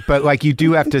great. But like, you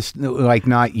do have to like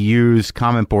not use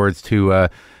comment boards to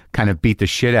kind of beat the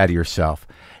shit out of yourself.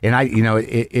 And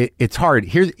it's hard.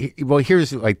 Here's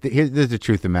the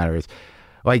truth of the matter is,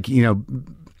 like,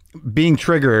 being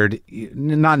triggered,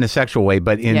 not in a sexual way,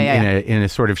 but in a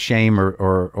sort of shame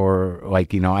or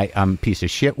like, I'm a piece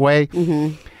of shit way.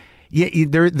 Mm-hmm. Yeah,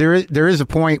 there is a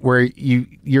point where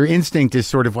your instinct is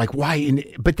sort of like, why?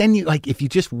 But then if you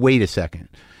just wait a second,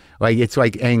 like, it's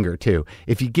like anger too.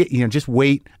 If you get, just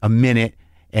wait a minute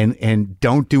and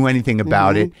don't do anything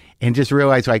about it, and just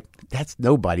realize, like, that's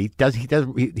nobody.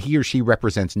 He or she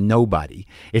represents nobody.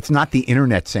 It's not the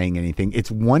internet saying anything. It's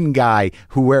one guy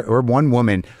or one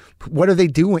woman. What are they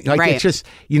doing? Like, It's just,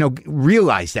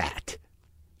 realize that.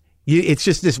 It's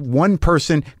just this one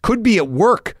person, could be at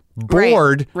work,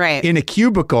 bored in a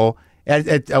cubicle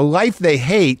at a life they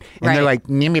hate, and they're like,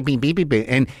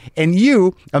 and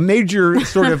you, a major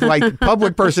sort of like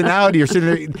public personality, or sort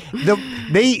of,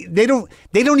 they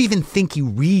don't even think you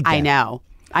read that.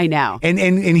 I know.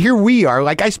 And here we are.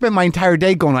 Like, I spent my entire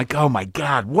day going like, oh my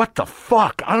God, what the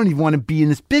fuck? I don't even want to be in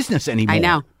this business anymore. I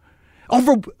know.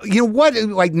 Over, what,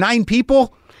 like 9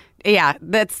 people? Yeah,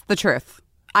 that's the truth.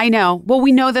 I know. Well,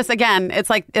 we know this again. It's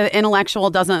like the intellectual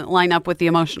doesn't line up with the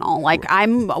emotional. Like,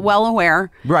 I'm well aware.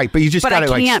 Right, but you just got to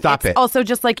like stop it. Also,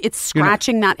 just like it's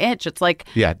scratching that itch. It's like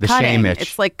the cutting. Shame itch.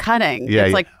 It's like cutting. Yeah,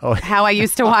 it's like how I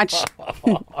used to watch.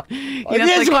 It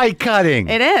is like cutting.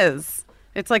 It is.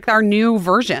 It's like our new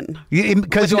version.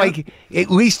 Because like at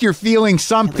least you're feeling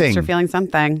something. At least you're feeling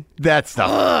something. That's the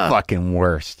fucking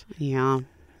worst. Yeah.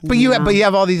 But you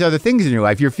have all these other things in your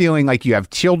life. You're feeling like you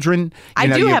have children. I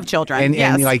do have children,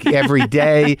 yes. And like every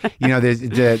day, there's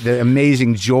the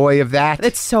amazing joy of that.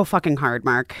 It's so fucking hard,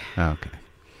 Mark. Okay.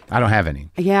 I don't have any.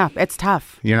 Yeah, it's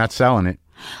tough. You're not selling it.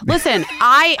 Listen,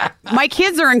 my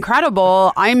kids are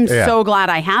incredible. I'm so glad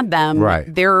I had them. Right.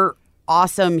 They're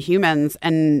awesome humans,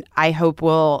 and I hope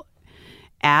will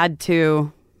add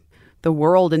to the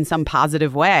world in some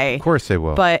positive way. Of course they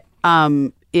will. But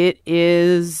it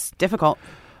is difficult.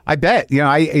 I bet.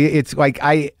 It's like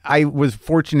I was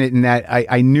fortunate in that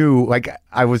I knew, like,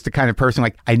 I was the kind of person,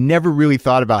 like, I never really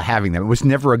thought about having them. It was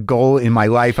never a goal in my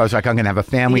life. I was like, I'm going to have a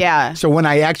family. Yeah. So when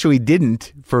I actually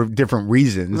didn't, for different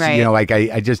reasons, right. Like,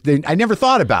 I just didn't, I never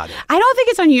thought about it. I don't think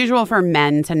it's unusual for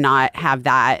men to not have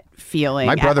that feeling.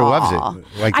 My brother loves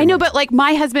it. Like, I know, but like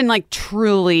my husband, like,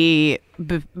 truly,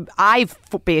 I've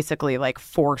basically like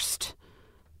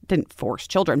didn't force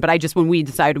children, but I just, when we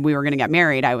decided we were going to get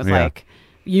married, I was like,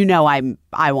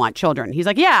 I want children. He's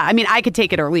like, yeah, I mean, I could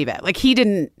take it or leave it. Like, he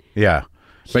didn't. Yeah.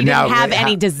 He didn't have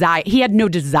any desire. He had no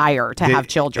desire to have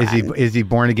children. Is he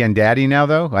born again daddy now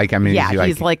though? Like, I mean, yeah,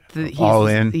 he's all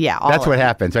in. Yeah, that's what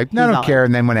happens. Like, I don't care.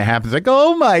 And then when it happens, like,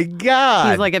 oh my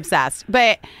God, he's like obsessed.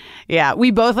 But yeah,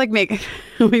 we both like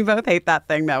we both hate that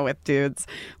thing though with dudes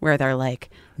where they're like,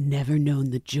 never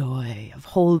known the joy of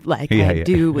I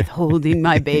do with holding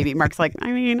my baby. Mark's like,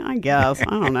 I mean, I guess. I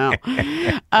don't know.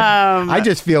 I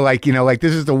just feel like, like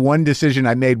this is the one decision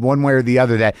I made one way or the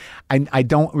other that I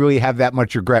don't really have that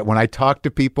much regret. When I talk to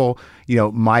people,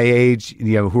 my age,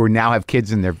 who are now have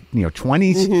kids in their,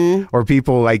 20s or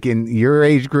people like in your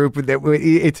age group,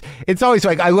 it's always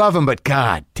like, I love them, but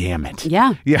God damn it.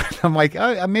 Yeah. Yeah. I'm like,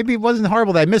 maybe it wasn't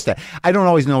horrible that I missed that. I don't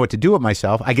always know what to do with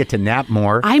myself. I get to nap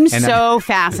more. I'm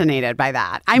fascinated by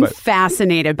that. I'm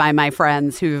fascinated by my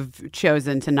friends who've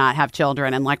chosen to not have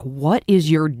children and like, what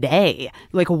is your day?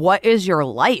 Like, what is your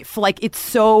life? Like, it's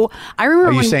so, I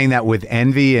remember. Are you saying that with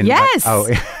envy? And yes.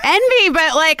 Envy,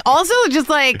 but like also just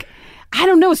like, I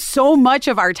don't know, so much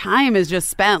of our time is just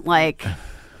spent like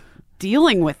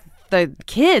dealing with the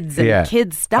kids and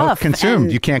kids stuff. Consumed.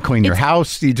 And you can't clean your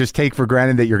house. You just take for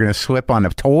granted that you're going to slip on a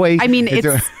toy. I mean,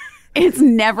 it's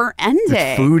never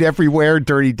ending. Food everywhere,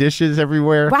 dirty dishes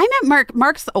everywhere. Well, I met Mark.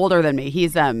 Mark's older than me.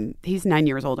 He's 9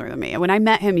 years older than me. When I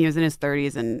met him, he was in his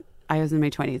 30s and I was in my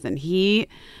 20s, and he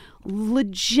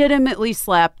legitimately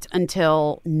slept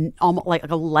until almost like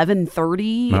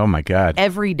 11:30. Oh my God!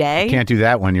 Every day. You can't do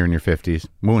that when you're in your 50s.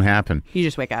 Won't happen. You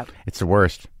just wake up. It's the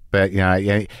worst. But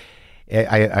I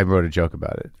wrote a joke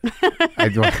about it.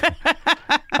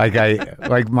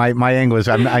 My angle is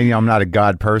I'm not a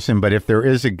God person, but if there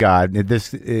is a God,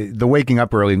 the waking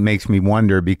up early makes me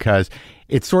wonder, because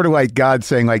it's sort of like God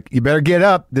saying, like, you better get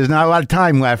up. There's not a lot of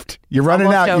time left. You're running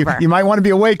out. You might want to be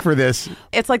awake for this.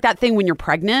 It's like that thing when you're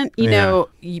pregnant, in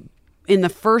the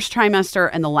first trimester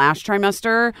and the last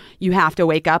trimester, you have to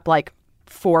wake up like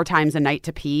 4 times a night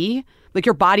to pee. Like,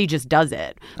 your body just does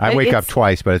it. I wake up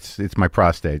twice, but it's my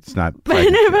prostate. It's not. But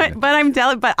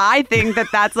I think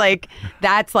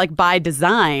that's like by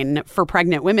design for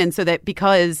pregnant women, so that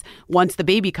because once the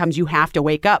baby comes, you have to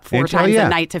wake up 4 times a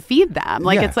night to feed them.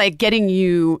 Like, it's like getting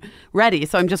you ready.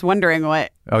 So I'm just wondering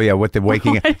what. Oh yeah, what the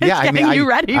waking? You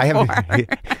ready for?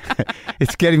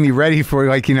 It's getting me ready for,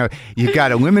 like, you've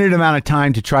got a limited amount of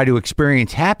time to try to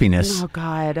experience happiness. Oh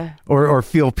God. Or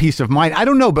feel peace of mind. I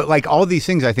don't know, but like all these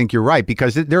things, I think you're right,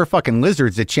 because there are fucking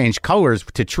lizards that change colors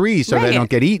to trees so they don't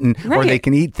get eaten, or they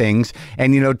can eat things.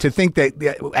 And to think that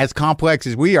as complex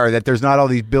as we are, that there's not all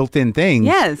these built-in things.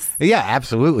 Yes. Yeah,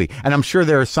 absolutely. And I'm sure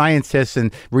there are scientists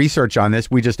and research on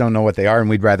this. We just don't know what they are, and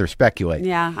we'd rather speculate.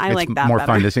 Yeah, I like that. More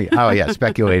better. Fun to see. Oh yeah,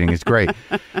 speculating is great.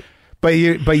 But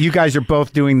you guys are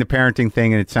both doing the parenting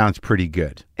thing, and it sounds pretty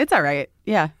good. It's all right.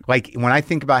 Yeah. Like, when I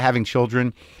think about having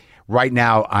children, right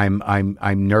now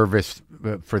I'm nervous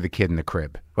for the kid in the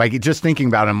crib. Like, just thinking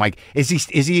about him, like, is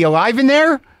he alive in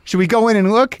there? Should we go in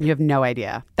and look? You have no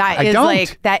idea. That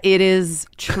it is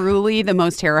truly the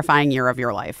most terrifying year of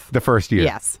your life. The first year.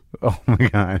 Yes. Oh my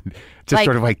God. Just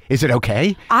sort of like, is it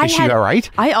okay? Is she all right?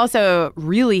 I also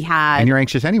really had. And you're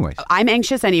anxious anyways. I'm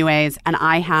anxious anyways. And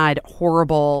I had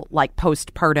horrible, like,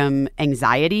 postpartum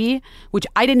anxiety, which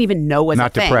I didn't even know was a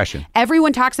thing. Not depression.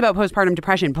 Everyone talks about postpartum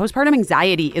depression. Postpartum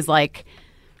anxiety is like,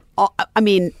 I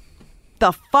mean,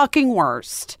 the fucking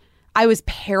worst. I was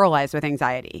paralyzed with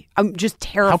anxiety. I'm just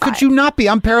terrified. How could you not be?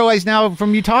 I'm paralyzed now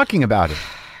from you talking about it.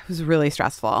 It was really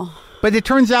stressful. But it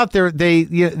turns out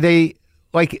they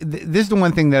like, this is the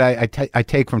one thing that I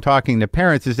take from talking to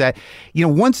parents is that,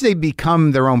 once they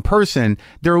become their own person,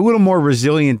 they're a little more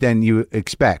resilient than you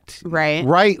expect. Right.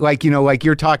 Right? Like, like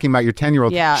you're talking about your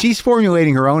 10-year-old. Yeah. She's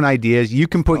formulating her own ideas. You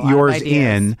can put yours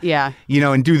in. Yeah.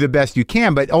 And do the best you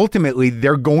can. But ultimately,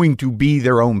 they're going to be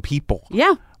their own people.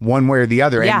 Yeah. One way or the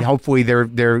other. Yeah. And hopefully they're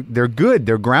good.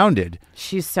 They're grounded.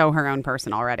 She's so her own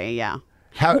person already. Yeah.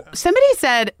 How? Somebody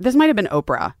said, this might have been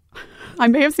Oprah. I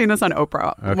may have seen this on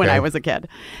Oprah when I was a kid,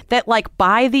 that like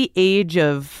by the age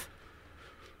of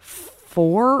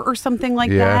 4 or something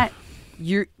like that,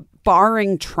 you're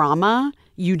barring trauma,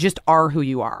 you just are who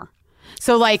you are.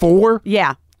 So like 4?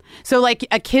 Yeah. So like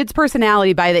a kid's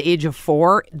personality by the age of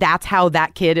 4, that's how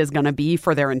that kid is going to be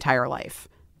for their entire life.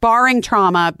 Barring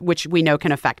trauma, which we know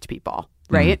can affect people,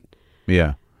 right?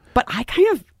 Yeah. But I kind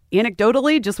of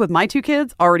anecdotally, just with my 2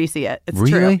 kids, already see it. It's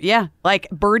really? True. Yeah. Like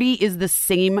Birdie is the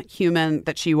same human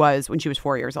that she was when she was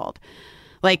 4 years old.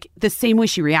 Like the same way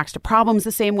she reacts to problems,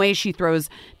 the same way she throws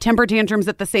temper tantrums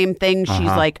at the same thing. She's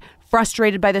like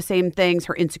frustrated by the same things.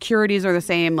 Her insecurities are the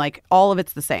same. Like all of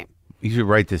it's the same. You should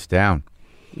write this down.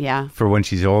 Yeah. For when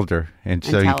she's older. And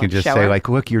so you can just say like,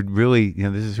 look, you're really,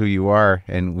 this is who you are.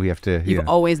 And we have to. You've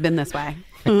always been this way.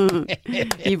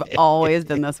 You've always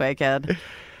been this way, kid.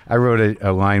 I wrote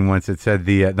a line once that said,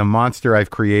 the monster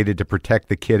I've created to protect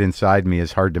the kid inside me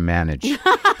is hard to manage.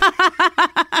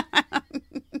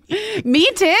 Me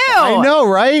too. I know,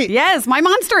 right? Yes, my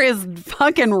monster is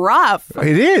fucking rough.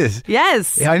 It is.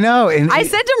 Yes. I know. And I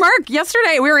said to Mark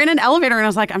yesterday, we were in an elevator and I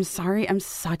was like, I'm sorry, I'm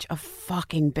such a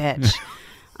fucking bitch.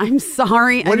 I'm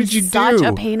sorry. What did you such do?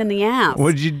 a pain in the ass.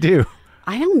 What did you do?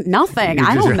 Nothing.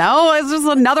 I don't know. It's just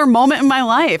another moment in my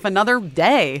life, another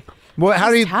day. Well,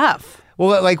 how do you... Tough.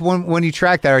 Well, like when you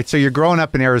track that, all right, so you're growing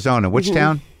up in Arizona. Which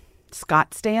town?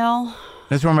 Scottsdale.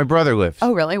 That's where my brother lives.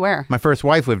 Oh, really? Where? My first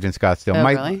wife lived in Scottsdale. Oh,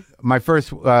 really? My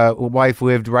first wife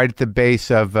lived right at the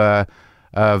base of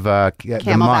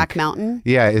Camelback Mountain.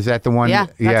 Yeah, is that the one? Yeah,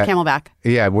 that's Camelback.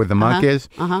 Yeah, where the monk is.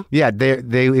 Yeah,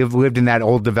 they have lived in that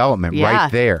old development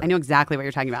right there. I know exactly what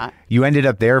you're talking about. You ended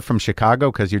up there from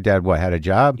Chicago because your dad had a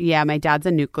job? Yeah, my dad's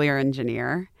a nuclear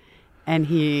engineer, and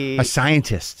a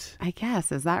scientist. I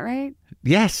guess, is that right?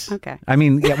 Yes. Okay. I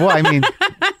mean, is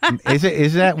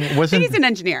that wasn't? He's an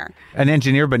engineer. An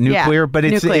engineer, but nuclear. Yeah, but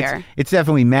it's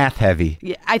definitely math heavy.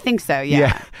 Yeah, I think so.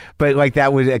 Yeah. But like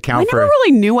that would account for. I never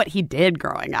really knew what he did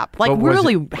growing up. Like we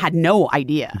really had no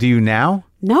idea. Do you now?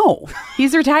 No,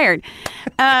 he's retired.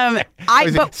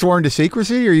 Sworn to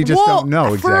secrecy, or you just don't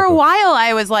know exactly? For a while,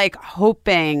 I was like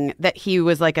hoping that he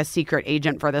was like a secret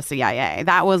agent for the CIA.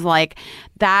 That was like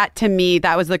that to me.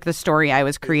 That was like the story I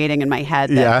was creating in my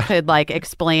head that could like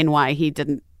explain why he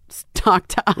didn't talk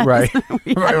to us. Right.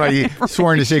 Right.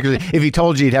 Sworn to secrecy. If he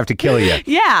told you, he'd have to kill you.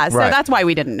 Yeah. So that's why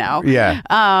we didn't know. Yeah.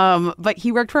 But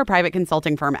he worked for a private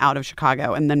consulting firm out of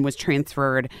Chicago and then was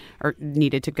transferred or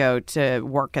needed to go to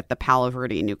work at the Palo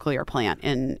Verde nuclear plant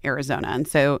in Arizona. And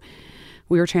so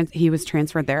he was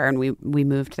transferred there and we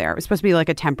moved there. It was supposed to be like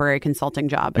a temporary consulting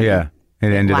job. Yeah.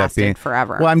 It ended up being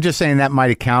forever. Well, I'm just saying that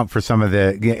might account for some of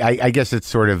the. I guess it's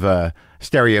sort of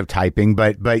stereotyping,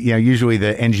 but usually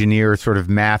the engineer sort of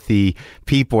mathy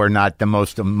people are not the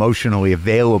most emotionally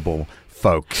available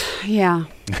folks. Yeah.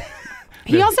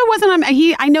 He also wasn't on.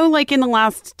 I know, like in the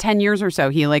last 10 years or so,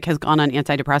 he like has gone on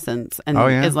antidepressants and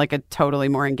is like a totally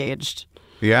more engaged.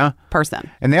 Person.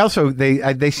 And they also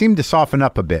they seem to soften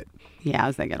up a bit. Yeah,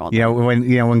 as they get older.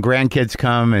 When grandkids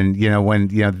come and when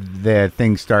the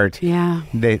things start. Yeah.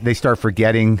 They start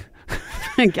forgetting.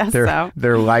 I guess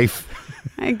their life.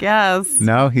 I guess.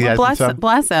 No, he has.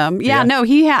 Bless him. Yeah, no,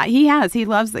 he has. He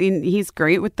loves. He's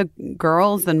great with the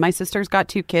girls, and my sister's got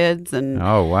 2 kids. And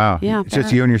oh wow. Yeah, it's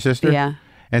just you and your sister. Yeah.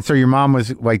 And so your mom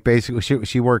was like basically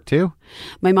she worked too.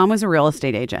 My mom was a real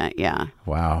estate agent. Yeah.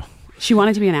 Wow. She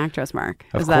wanted to be an actress, Mark.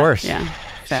 Of course. Yeah.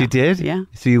 So, she did. Yeah.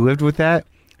 So you lived with that.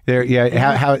 There,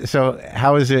 yeah.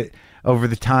 How is it over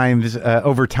time?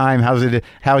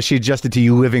 How has she adjusted to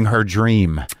you living her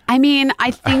dream? I mean,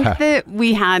 I think that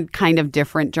we had kind of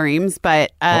different dreams,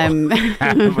 but what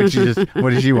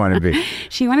did she want to be?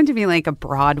 She wanted to be like a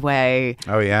Broadway,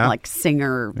 like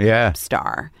singer,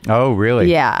 star. Oh,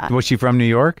 really? Yeah. Was she from New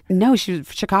York? No, she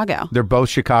was Chicago. They're both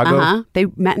Chicago. They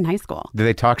met in high school. Do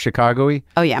they talk Chicago-y?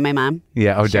 Oh yeah, my mom.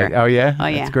 Yeah. Oh, sure. Oh yeah. Oh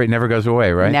yeah. That's great. Never goes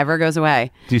away, right? Never goes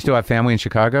away. Do you still have family in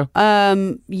Chicago?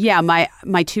 Yeah.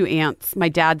 My 2 aunts, my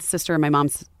dad's sister and my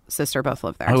mom's sister, both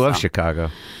live there. I love Chicago.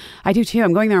 I do too.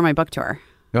 I'm going there on my book tour.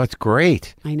 No, it's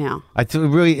great. I know.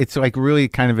 It's like really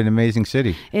kind of an amazing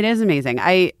city. It is amazing.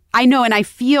 I know, and I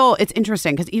feel it's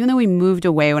interesting because even though we moved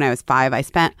away when I was 5, I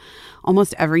spent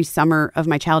almost every summer of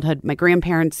my childhood. My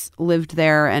grandparents lived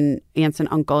there and aunts and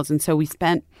uncles, and so we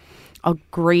spent a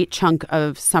great chunk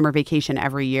of summer vacation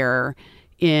every year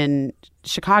in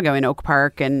Chicago, in Oak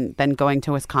Park, and then going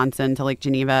to Wisconsin, to Lake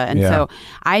Geneva. And so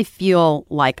I feel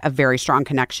like a very strong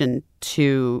connection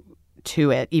to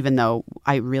it, even though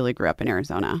I really grew up in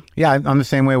Arizona. Yeah, I'm the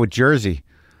same way with Jersey.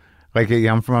 Like,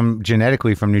 I'm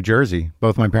genetically from New Jersey.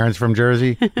 Both my parents are from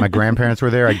Jersey. My grandparents were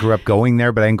there. I grew up going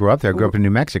there, but I didn't grow up there. I grew up in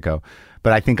New Mexico.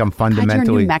 But I think I'm fundamentally... God,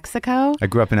 you're in New Mexico? I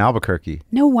grew up in Albuquerque.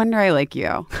 No wonder I like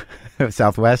you.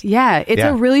 Southwest? Yeah, it's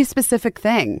a really specific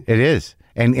thing. It is.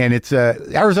 And it's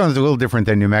Arizona's a little different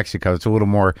than New Mexico. It's a little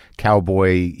more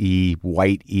cowboy-y,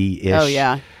 white-y-ish. Oh,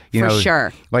 yeah. For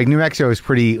sure. Like New Mexico is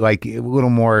pretty, like, a little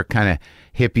more kind of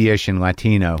hippie-ish and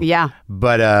Latino. Yeah.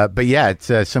 But yeah, it's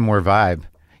a similar vibe.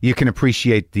 You can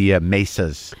appreciate the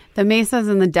mesas. The mesas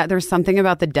and there's something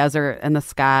about the desert and the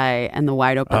sky and the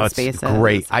wide open spaces. It's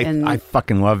great. I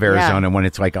fucking love Arizona when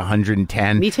it's like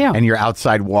 110. Me too. And you're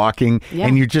outside walking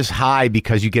and you're just high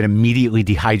because you get immediately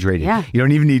dehydrated. Yeah. You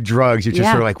don't even need drugs. You're just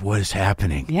sort of like, what is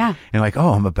happening? Yeah. And like, oh,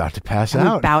 I'm about to pass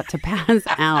out. About to pass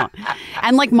out.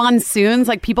 And like monsoons,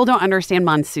 like people don't understand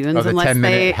monsoons the unless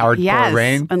 10-minute hardcore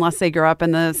rain? Unless they grew up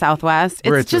in the Southwest.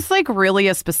 It's just like really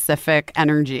a specific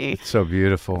energy. It's so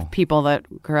beautiful. People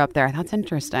that grew up there. That's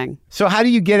interesting. So how do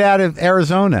you get out of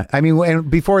Arizona? I mean,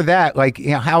 and before that, like, you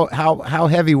know, how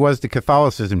heavy was the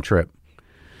Catholicism trip?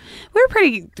 We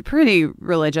were pretty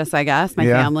religious, I guess, my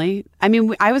family. I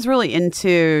mean, I was really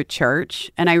into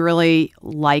church and I really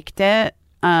liked it.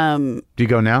 Do you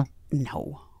go now?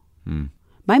 No.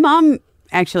 My mom,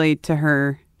 actually, to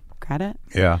her credit,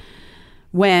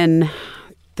 when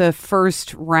the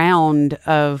first round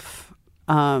of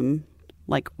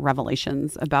like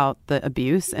revelations about the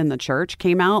abuse in the church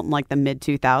came out in like the mid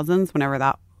 2000s, whenever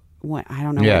that went, I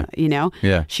don't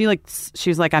know, she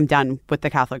was like, I'm done with the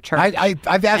Catholic Church.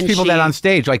 I've asked people that on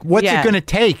stage, like, what's it going to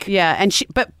take? Yeah. And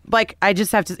but like, I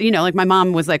just have to, like my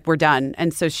mom was like, we're done.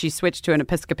 And so she switched to an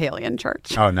Episcopalian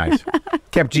church. Oh, nice.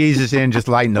 Kept Jesus in, just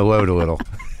lighten the load a little.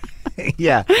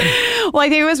 Yeah. Well, I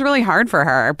think it was really hard for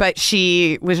her, but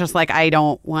she was just like, I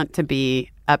don't want to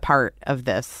be a part of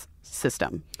this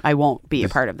system. I won't be a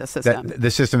part of the system.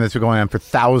 The system that's been going on for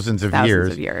thousands of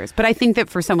years. But I think that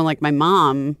for someone like my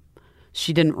mom,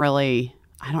 she didn't really,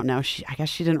 I don't know. I guess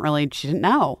she didn't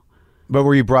know. But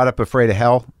were you brought up afraid of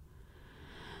hell?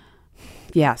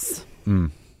 Yes. So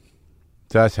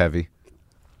that's heavy.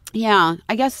 Yeah,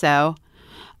 I guess so.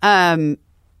 I'm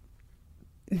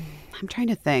trying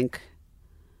to think.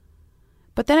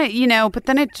 But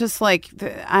then it just like,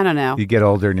 I don't know. You get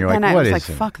older and you're like, what is it? Like,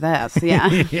 fuck this. Yeah.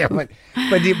 Yeah, but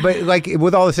like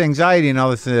with all this anxiety and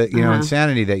all this,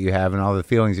 insanity that you have and all the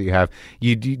feelings that you have,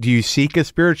 do you seek a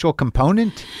spiritual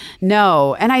component?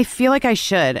 No. And I feel like I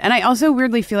should. And I also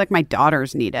weirdly feel like my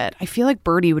daughters need it. I feel like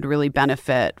Birdie would really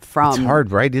benefit from. It's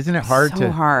hard, right? Isn't it hard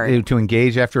to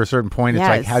engage after a certain point? It's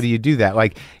like, how do you do that?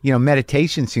 Like,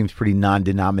 meditation seems pretty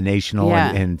non-denominational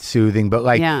and soothing, but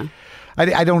like,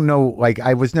 I don't know, like,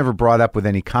 I was never brought up with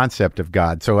any concept of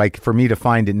God. So, like, for me to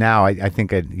find it now, I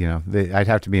think I'd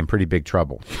have to be in pretty big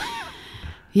trouble.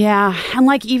 Yeah. And,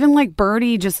 like, even, like,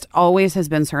 Birdie just always has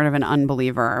been sort of an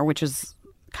unbeliever, which is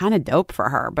kind of dope for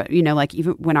her. But, like,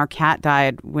 even when our cat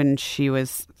died when she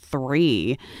was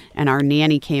 3 and our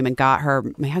nanny came and got her,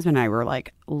 my husband and I were,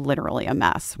 like, literally a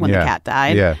mess when the cat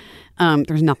died. Yeah.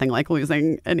 There's nothing like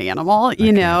losing an animal,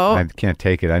 you know? I can't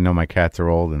take it. I know my cats are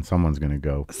old and someone's going to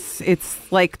go.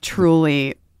 It's like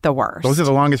truly the worst. Those are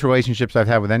the longest relationships I've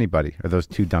had with anybody, are those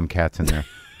 2 dumb cats in there.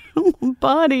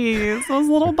 Buddies, those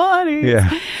little buddies.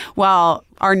 Yeah. Well,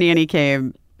 our nanny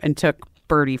came and took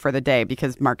Birdie for the day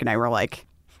because Mark and I were like,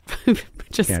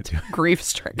 just grief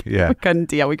stricken. Yeah.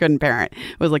 We couldn't parent.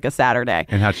 It was like a Saturday.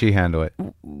 And how'd she handle it?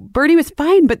 Birdie was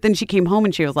fine, but then she came home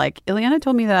and she was like, Ileana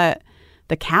told me that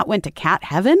the cat went to cat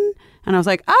heaven. And I was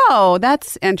like, oh,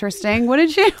 that's interesting. What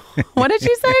did she say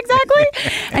exactly?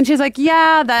 And she's like,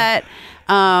 yeah, that,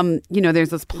 there's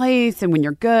this place and when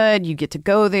you're good, you get to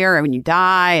go there, and when you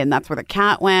die, and that's where the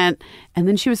cat went. And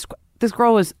then this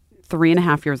girl was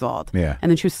 3.5 years old. Yeah. And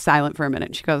then she was silent for a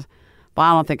minute. She goes, well,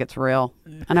 I don't think it's real.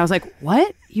 And I was like,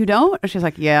 what? You don't? And she's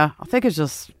like, yeah, I think it's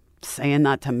just saying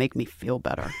that to make me feel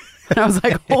better. And I was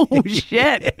like, oh,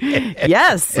 shit.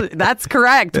 Yes, that's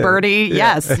correct, Birdie.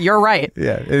 Yes, you're right.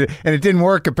 Yeah. And it didn't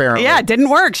work, apparently. Yeah, it didn't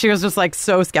work. She was just like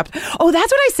so skeptical. Oh,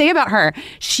 that's what I say about her.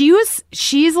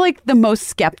 She's like the most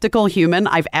skeptical human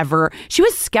I've ever. She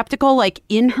was skeptical like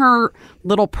in her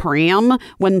little pram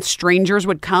when strangers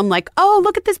would come like, oh,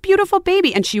 look at this beautiful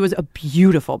baby. And she was a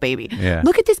beautiful baby. Yeah.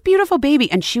 Look at this beautiful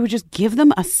baby. And she would just give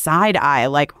them a side eye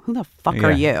like, who the fuck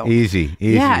are you? Easy.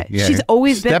 Yeah, she's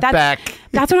always been. Step back.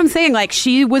 That's what I'm saying. Like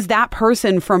she was that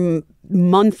person from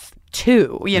month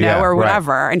 2, or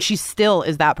whatever, right. And she still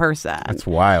is that person. That's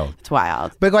wild. It's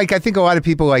wild. But like, I think a lot of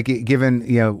people, like, given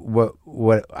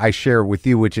what I share with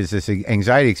you, which is this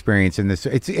anxiety experience, and this,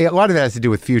 it's a lot of that has to do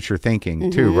with future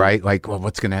thinking too, right? Like, well,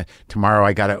 what's gonna tomorrow?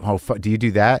 I gotta. Oh, do you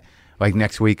do that? Like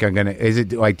next week, I'm gonna. Is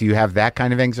it like? Do you have that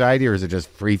kind of anxiety, or is it just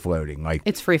free floating? Like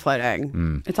it's free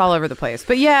floating. It's all over the place.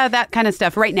 But yeah, that kind of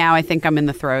stuff. Right now, I think I'm in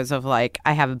the throes of like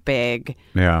I have a big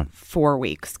 4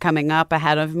 weeks coming up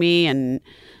ahead of me, and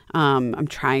I'm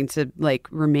trying to like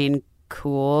remain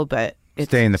cool, but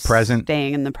stay in the present.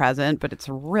 Staying in the present, but it's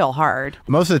real hard.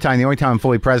 Most of the time, the only time I'm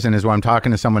fully present is when I'm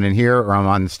talking to someone in here, or I'm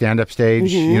on the stand-up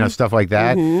stage. Stuff like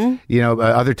that.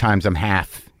 Other times I'm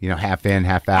half. Half in,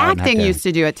 half out. Acting used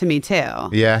to do it to me too.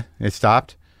 Yeah, it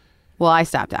stopped? Well, I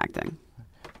stopped acting.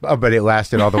 Oh, but it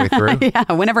lasted all the way through?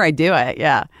 Yeah, whenever I do it,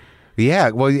 yeah. Yeah,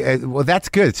 well, that's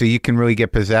good. So you can really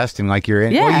get possessed and like you're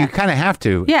in. Yeah. Well, you kind of have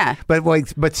to. Yeah.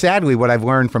 But sadly, what I've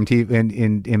learned from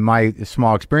TV in my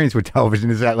small experience with television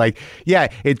is that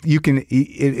you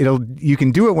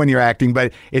can do it when you're acting,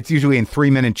 but it's usually in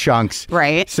 3-minute chunks,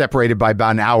 right? Separated by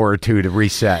about an hour or two to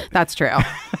reset. That's true.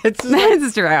 That's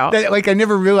true. I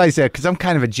never realized that because I'm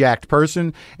kind of a jacked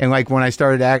person, and like when I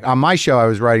started on my show, I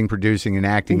was writing, producing, and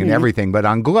acting and everything. But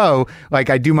on Glow, like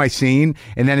I do my scene,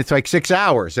 and then it's like 6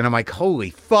 hours, and I'm like, holy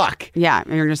fuck. Yeah,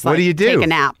 and you're just like, what do you do? Take a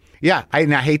nap. Yeah, I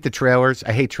hate the trailers.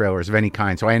 I hate trailers of any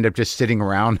kind. So I end up just sitting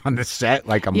around on the set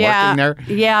like I'm working there.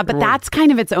 Yeah, but that's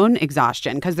kind of its own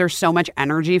exhaustion because there's so much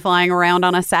energy flying around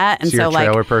on a set. And so you're a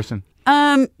trailer person?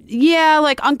 Yeah,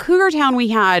 like on Cougar Town, we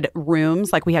had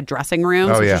rooms, like we had dressing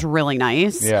rooms, which was really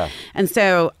nice. Yeah. And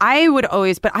so I would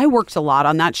always, but I worked a lot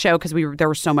on that show because we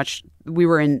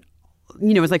were in,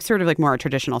 it was like sort of like more a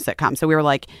traditional sitcom. So we were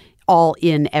like all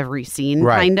in every scene,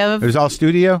 kind of. It was all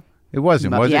studio? It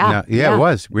wasn't, was it? No. Yeah, it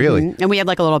was, really. And we had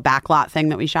like a little backlot thing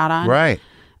that we shot on. Right.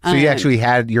 So you actually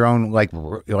had your own like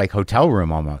hotel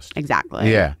room almost.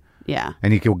 Exactly. Yeah. Yeah.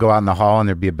 And you could go out in the hall and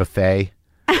there'd be a buffet.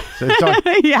 So it's all,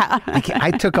 yeah.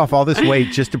 I took off all this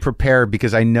weight just to prepare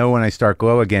because I know when I start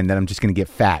Glow again that I'm just going to get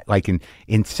fat. Like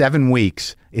in 7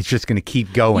 weeks, it's just going to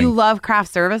keep going. You love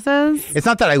craft services? It's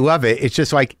not that I love it. It's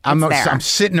just like I'm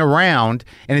sitting around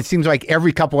and it seems like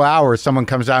every couple of hours someone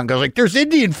comes out and goes like, there's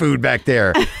Indian food back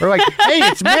there. Or like, hey,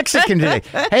 it's Mexican today.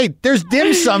 Hey, there's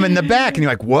dim sum in the back. And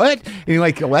you're like, what? And you're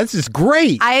like, well, this is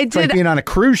great. It's like being on a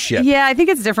cruise ship. Yeah, I think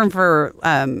it's different for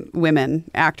women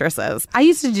actresses. I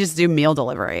used to just do meal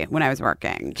delivery when I was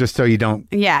working. Just so you don't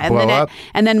blow up?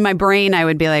 And then my brain, I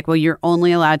would be like, well, you're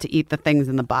only allowed to eat the things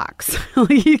in the box.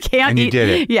 You can't and you did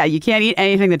it. Yeah, you can't eat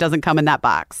anything that doesn't come in that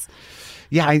box.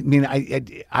 Yeah, I mean,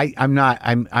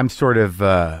 I'm sort of,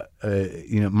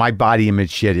 my body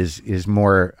image shit is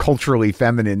more culturally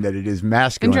feminine than it is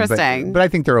masculine. Interesting. But I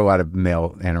think there are a lot of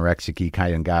male anorexic-y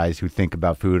kind of guys who think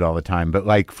about food all the time. But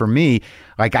like for me,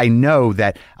 like I know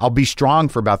that I'll be strong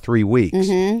for about 3 weeks.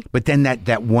 But then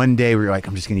that one day where you're like,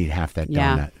 I'm just going to eat half that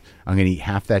donut. I'm going to eat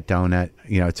half that donut.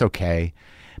 It's okay.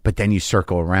 But then you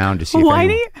circle around to see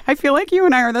I feel like you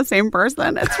and I are the same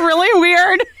person. It's really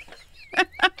weird.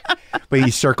 But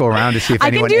you circle around to see if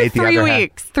anyone ate the other half. I can do 3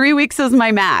 weeks. 3 weeks is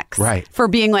my max. Right. For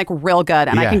being like real good.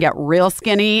 And I can get real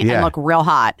skinny and look real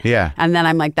hot. Yeah. And then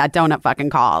I'm like, that donut fucking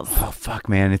calls. Oh, fuck,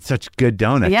 man. It's such a good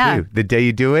donut, too. The day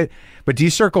you do it. But do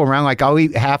you circle around? Like, I'll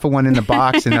eat half of one in the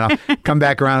box and then I'll come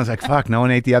back around and it's like, fuck, no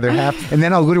one ate the other half. And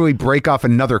then I'll literally break off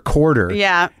another quarter.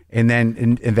 Yeah. And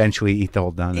then eventually eat the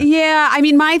whole donut. Yeah. I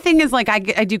mean, my thing is like, I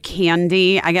do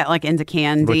candy. I get like into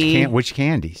candy. Which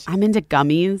candies? I'm into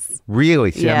gummies.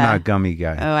 Really? See, I'm not a gummy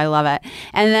guy. Oh, I love it.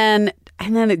 And then I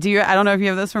don't know if you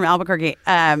have this from Albuquerque,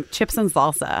 chips and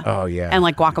salsa. Oh, yeah. And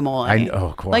like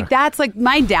guacamole. Like that's like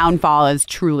my downfall is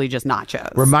truly just nachos.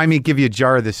 Remind me to give you a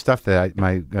jar of this stuff that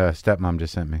my stepmom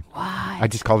just sent me. What? I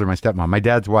just called her my stepmom. My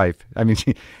dad's wife. I mean,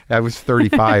 I was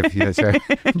 35. I like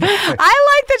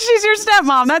that she's your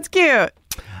stepmom. That's cute.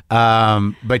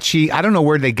 But I don't know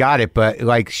where they got it, but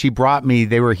like she brought me,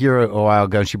 they were here a while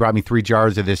ago, and she brought me 3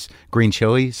 jars of this green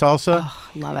chili salsa. Oh,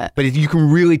 love it. But you can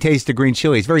really taste the green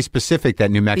chili. It's very specific, that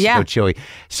New Mexico chili.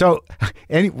 So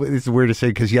it's weird to say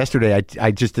because yesterday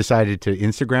I just decided to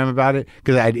Instagram about it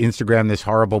because I had Instagrammed this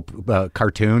horrible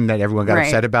cartoon that everyone got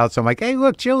upset about. So I'm like, hey,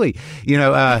 look, chili.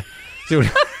 So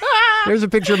there's a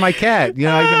picture of my cat.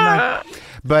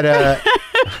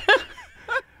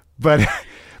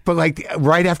 But like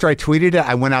right after I tweeted it,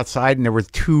 I went outside and there were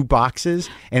 2 boxes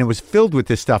and it was filled with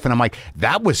this stuff. And I'm like,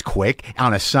 that was quick.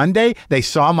 On a Sunday, they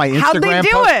saw my Instagram How'd they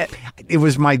do post. it? It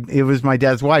was my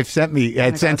dad's wife sent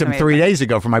him 3 days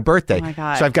ago for my birthday. Oh my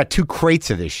God. So I've got 2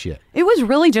 crates of this shit. It was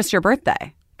really just your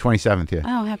birthday. 27th, yeah.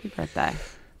 Oh, happy birthday.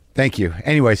 Thank you.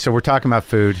 Anyway, so we're talking about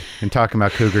food and talking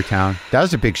about Cougar Town. That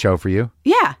was a big show for you.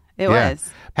 Yeah, it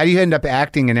was. How do you end up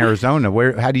acting in Arizona?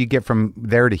 How do you get from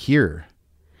there to here?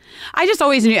 I just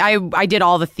always knew I did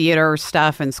all the theater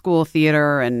stuff and school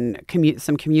theater and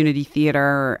some community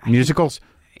theater. Musicals?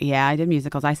 Yeah, I did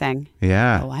musicals. I sang.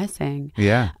 Yeah. Oh, I sang.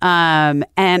 Yeah.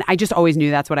 And I just always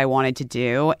knew that's what I wanted to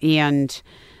do. And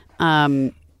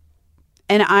I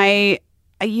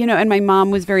and my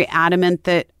mom was very adamant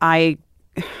that I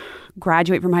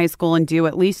graduate from high school and do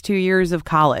at least 2 years of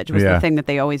college was the thing that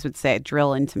they always would say,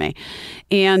 drill into me.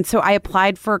 And so I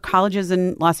applied for colleges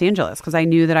in Los Angeles because I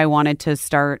knew that I wanted to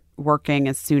start working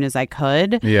as soon as I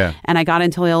could. Yeah. And I got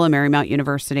into Loyola Marymount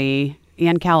University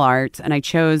and CalArts, and I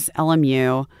chose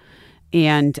LMU.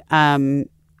 And I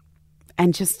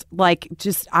just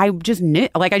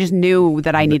knew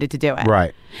that I needed to do it.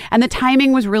 Right. And the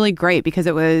timing was really great because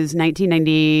it was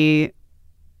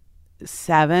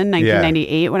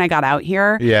 1998 when I got out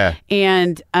here. Yeah.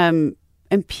 And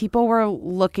people were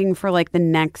looking for like the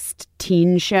next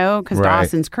teen show because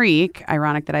Dawson's Creek,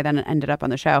 ironic that I then ended up on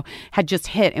the show, had just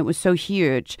hit. It was so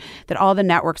huge that all the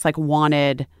networks like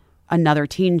wanted another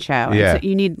teen show. Yeah. And so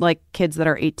you need like kids that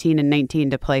are 18 and 19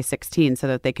 to play 16 so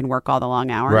that they can work all the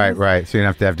long hours. Right. So you don't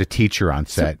have to have the teacher on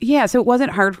set. So it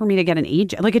wasn't hard for me to get an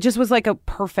agent. Like it just was like the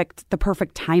perfect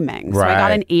timing. So I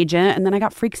got an agent and then I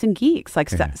got Freaks and Geeks. Like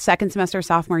second semester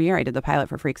sophomore year, I did the pilot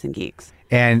for Freaks and Geeks.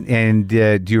 And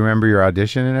do you remember your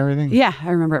audition and everything? Yeah, I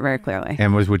remember it very clearly.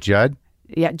 And was with Judd?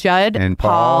 Yeah, Judd, and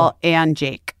Paul, and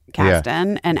Jake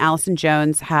Caston. And Allison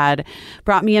Jones had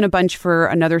brought me in a bunch for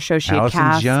another show she had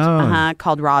cast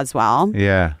called Roswell.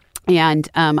 Yeah. And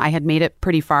I had made it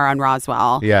pretty far on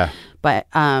Roswell. Yeah. But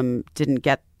didn't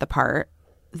get the part.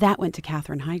 That went to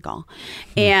Katherine Heigl.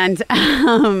 And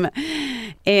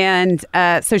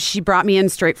so she brought me in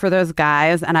straight for those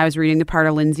guys, and I was reading the part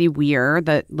of Lindsay Weir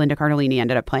that Linda Cardellini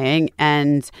ended up playing.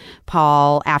 And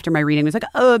Paul, after my reading, was like,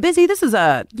 "Oh, Busy, this is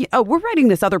we're writing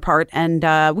this other part, and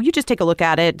will you just take a look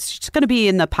at it? She's going to be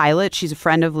in the pilot. She's a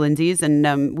friend of Lindsay's,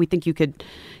 and we think you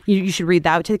should read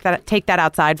that. Take that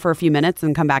outside for a few minutes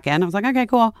and come back in." I was like, "Okay,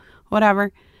 cool, whatever."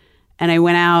 And I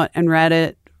went out and read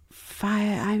it.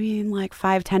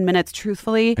 5-10 minutes,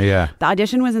 truthfully. Yeah. The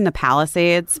audition was in the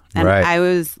Palisades, and I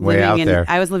was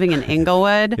living in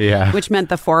Inglewood, which meant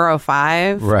the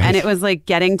 405. Right. And it was like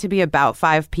getting to be about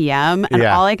 5 p.m. And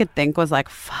all I could think was like,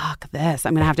 fuck this.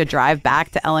 I'm going to have to drive back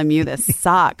to LMU. This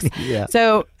sucks.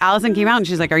 So Allison came out and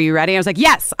she's like, "Are you ready?" I was like,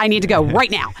 "Yes, I need to go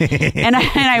right now." and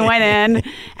I went in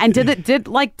and did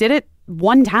it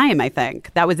one time, I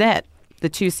think. That was it. The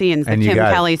 2 scenes, the Kim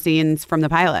Kelly scenes from the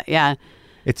pilot. Yeah.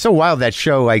 It's so wild that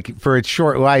show, like for its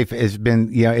short life, has been,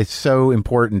 it's so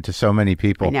important to so many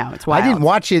people. I know, it's wild. I didn't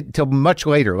watch it till much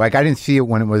later. Like I didn't see it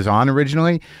when it was on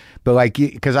originally, but like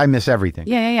because I miss everything.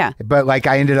 Yeah. But like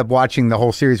I ended up watching the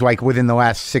whole series like within the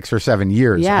last 6 or 7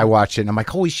 years. I watched it and I'm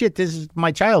like, holy shit, this is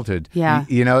my childhood. Yeah.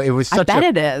 It was such. I bet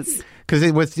it is. Because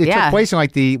it took place in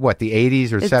like the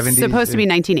 80s or 70s. It's supposed to be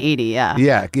 1980. Yeah.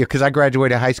 Yeah, because I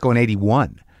graduated high school in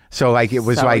 81. So like it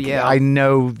was I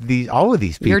know all of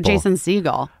these people. You're Jason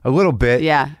Segel. A little bit.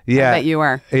 Yeah. I bet you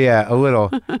were. Yeah, a little.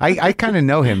 I kind of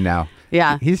know him now.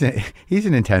 Yeah. He's an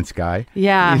intense guy.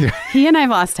 Yeah. He and I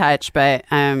lost touch, but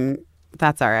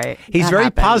that's all right. He's very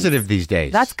positive these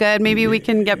days. That's good. Maybe we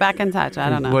can get back in touch. I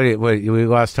don't know. What we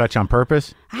lost touch on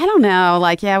purpose? I don't know.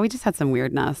 Like, we just had some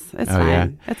weirdness. It's fine. Yeah.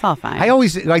 It's all fine. I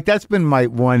always that's been my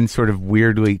one sort of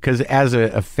weirdly, because as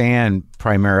a fan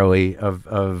primarily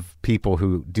of people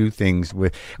who do things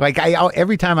with, like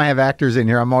every time I have actors in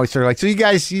here, I'm always sort of like, so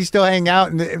you still hang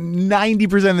out? And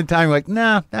 90% of the time, like,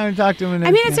 no, I haven't talked to him.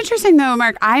 It's interesting though,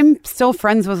 Mark. I'm still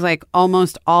friends with like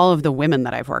almost all of the women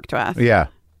that I've worked with. Yeah.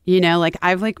 You know, like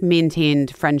I've like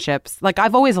maintained friendships. Like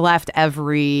I've always left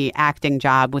every acting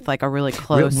job with like a really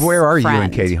close Where are friend. you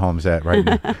and Katie Holmes at right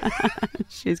now?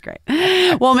 She's great.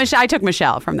 Well, I took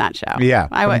Michelle from that show. Yeah.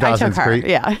 I took her. Creek.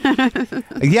 Yeah.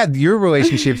 Yeah. Your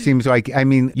relationship seems like, I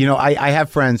mean, you know, I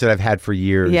have friends that I've had for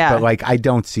years, but like I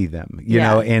don't see them, you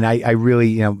know, and I really,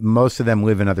 you know, most of them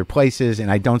live in other places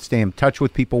and I don't stay in touch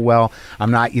with people well.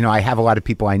 I'm not, you know, I have a lot of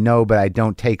people I know, but I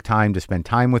don't take time to spend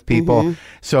time with people.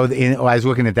 So I was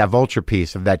looking at that Vulture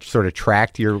piece of that sort of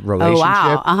tracked your relationship.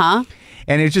 Oh, wow.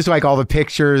 And it's just like all the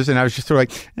pictures, and I was just sort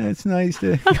of like, it's nice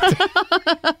to.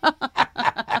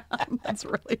 That's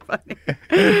really funny.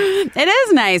 It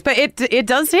is nice, but it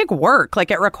does take work. Like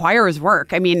it requires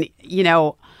work. I mean, you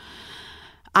know,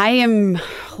 I am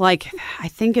like, I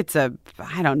think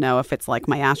I don't know if it's like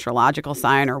my astrological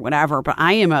sign or whatever, but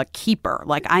I am a keeper.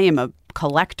 Like I am a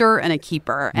collector and a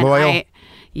keeper. And Loyal?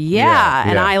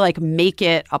 And I like make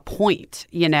it a point,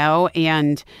 you know,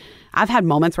 and I've had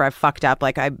moments where I've fucked up.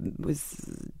 Like I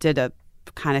did a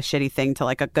kind of shitty thing to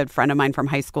like a good friend of mine from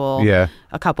high school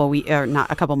a couple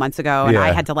months ago. And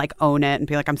I had to like own it and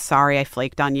be like, I'm sorry I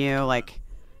flaked on you. Like,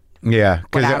 yeah,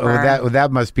 because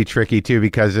that must be tricky too,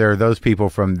 because there are those people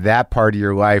from that part of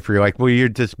your life where you're like, well, you're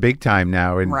just big time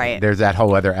now. And there's that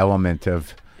whole other element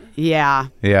of. Yeah.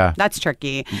 That's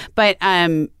tricky. But,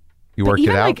 you worked it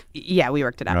out? Like, yeah, we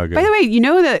worked it out. Okay. By the way, you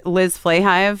know that Liz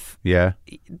Flahive? Yeah.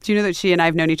 Do you know that she and I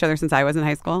have known each other since I was in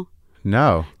high school?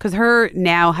 No. Because her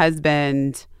now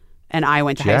husband and I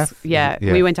went to high school. Yeah,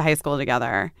 we went to high school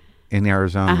together. In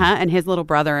Arizona? And his little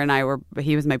brother and I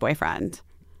he was my boyfriend.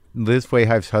 Liz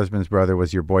Flahive's husband's brother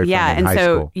was your boyfriend in high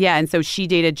school. Yeah, and so she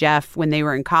dated Jeff when they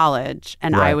were in college,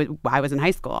 and I was in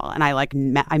high school, and I like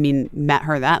met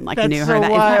her then, like That's knew her so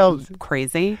then. wild. Isn't that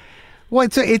crazy? Well,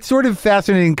 it's sort of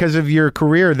fascinating because of your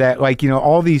career that, like, you know,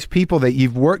 all these people that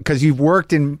you've worked, because you've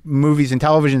worked in movies and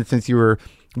television since you were,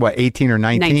 18 or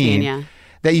 19? 19, yeah.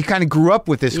 That you kind of grew up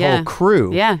with this whole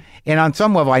crew. Yeah. And on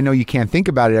some level, I know you can't think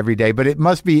about it every day, but it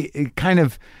must be kind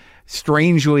of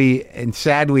strangely and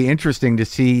sadly interesting to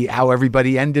see how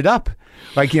everybody ended up.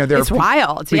 Like, you know, it's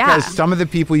wild, because some of the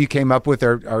people you came up with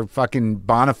are fucking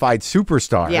bona fide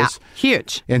superstars. Yeah,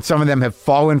 huge. And some of them have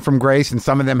fallen from grace and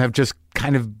some of them have just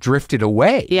kind of drifted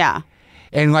away. Yeah.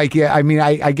 And like, I mean,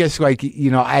 I guess like,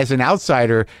 you know, as an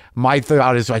outsider, my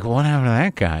thought is like, well, what happened to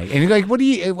that guy? And you're like,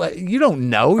 you don't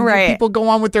know. Right. People go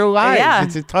on with their lives. Yeah.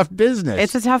 It's a tough business.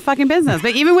 It's a tough fucking business.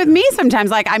 But even with me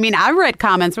sometimes, like, I mean, I've read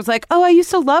comments where it's like, oh, I used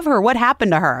to love her. What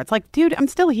happened to her? It's like, dude, I'm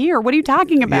still here. What are you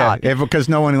talking about? Yeah, because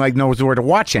no one like knows where to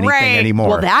watch anything anymore.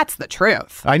 Well, that's the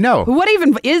truth. I know. What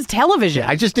even is television?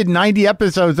 I just did 90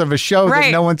 episodes of a show that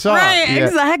no one saw. Right,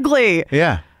 exactly.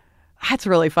 Yeah. That's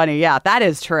really funny. Yeah, that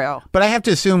is true. But I have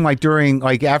to assume, like during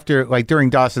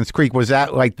Dawson's Creek, was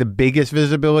that like the biggest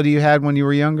visibility you had when you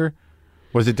were younger?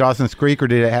 Was it Dawson's Creek, or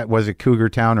was it Cougar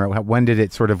Town, or when did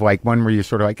it sort of like, when were you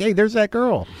sort of like, hey, there's that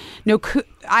girl? No,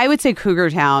 I would say Cougar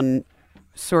Town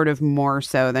sort of more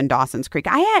so than Dawson's Creek.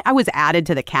 I was added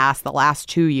to the cast the last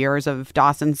 2 years of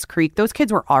Dawson's Creek. Those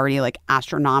kids were already like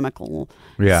astronomical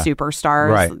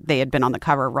superstars. Right. They had been on the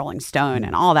cover of Rolling Stone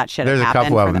and all that shit. There's a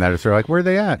couple of them that are sort of like, where are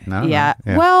they at? No, yeah.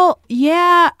 Well,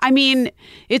 yeah. I mean,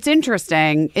 it's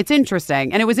interesting. It's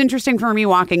interesting. And it was interesting for me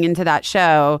walking into that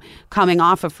show, coming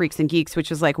off of Freaks and Geeks, which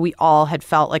was like, we all had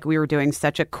felt like we were doing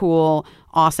such a cool,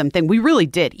 awesome thing. We really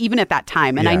did, even at that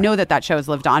time. And I know that show has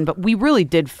lived on, but we really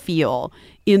did feel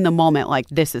in the moment like,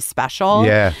 this is special.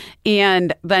 Yeah.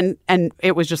 And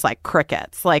it was just like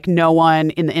crickets. Like, no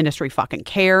one in the industry fucking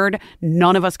cared.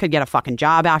 None of us could get a fucking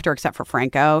job after, except for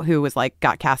Franco, who was like,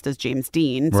 got cast as James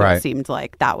Dean. So it seemed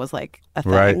like that was like a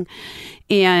thing.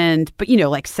 Right. But you know,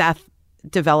 like Seth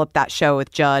developed that show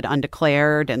with Judd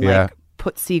Undeclared and like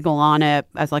put Siegel on it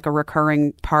as like a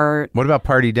recurring part. What about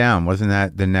Party Down? Wasn't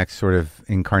that the next sort of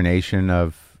incarnation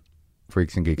of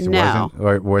Freaks and Geeks? No.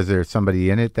 Or was there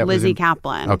somebody in it that Lizzie was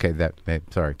Kaplan. Okay,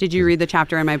 sorry. Did you read the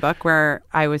chapter in my book where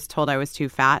I was told I was too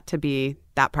fat to be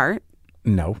that part?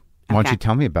 No. Why don't you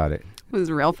tell me about it? It was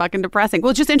real fucking depressing.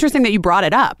 Well, it's just interesting that you brought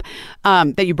it up,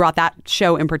 that you brought that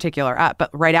show in particular up.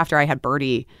 But right after I had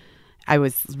Birdie, I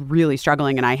was really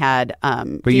struggling, and I had.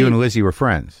 But you and Lizzie were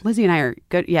friends. Lizzie and I are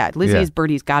good. Yeah, Lizzie is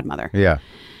Birdie's godmother. Yeah.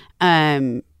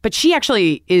 But she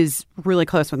actually is really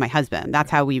close with my husband.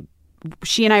 That's how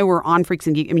she and I were on Freaks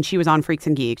and Geeks. I mean, she was on Freaks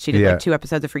and Geeks. She did like 2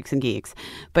 episodes of Freaks and Geeks.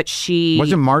 But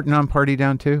wasn't Martin on Party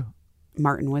Down too?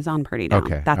 Martin was on Party Down.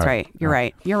 Okay, that's right. You're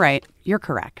right. You're right. You're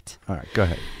correct. All right, go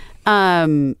ahead.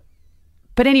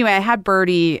 But anyway, I had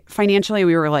Birdie. Financially,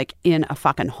 we were like in a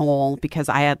fucking hole because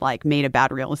I had like made a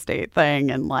bad real estate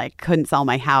thing and like couldn't sell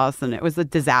my house, and it was a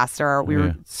disaster. We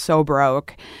were so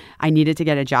broke. I needed to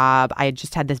get a job. I had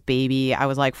just had this baby. I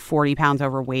was like 40 pounds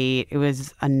overweight. It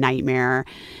was a nightmare.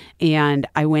 And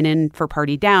I went in for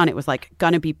Party Down. It was like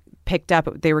going to be picked up.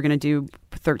 They were going to do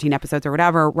 13 episodes or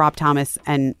whatever. Rob Thomas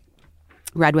and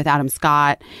Red with Adam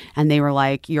Scott, and they were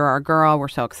like, "You're our girl. We're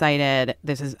so excited.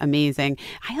 This is amazing."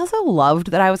 I also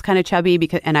loved that I was kind of chubby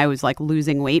and I was like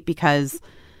losing weight because,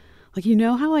 like, you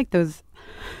know how like those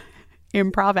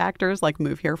improv actors like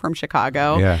move here from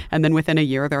Chicago, and then within a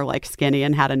year they're like skinny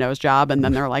and had a nose job, and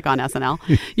then they're like on SNL.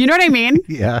 You know what I mean?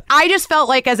 Yeah. I just felt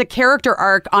like as a character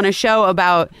arc on a show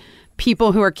about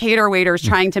people who are cater waiters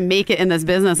trying to make it in this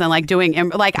business and like doing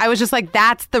like I was just like,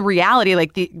 that's the reality.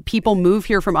 Like the people move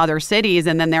here from other cities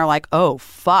and then they're like, oh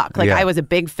fuck, like I was a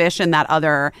big fish in that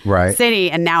other city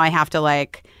and now I have to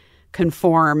like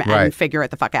conform and figure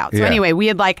it the fuck out. So anyway, we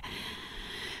had like,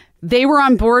 they were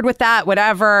on board with that,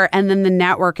 whatever, and then the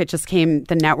network, it just came,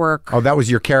 the network. Oh, that was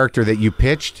your character that you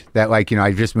pitched, that like, you know,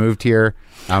 I just moved here.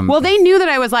 Well, they knew that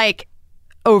I was like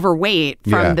overweight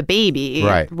from the baby,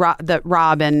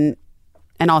 Rob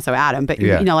and also Adam, but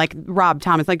you know, like Rob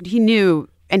Thomas, like he knew,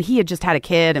 and he had just had a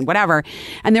kid and whatever,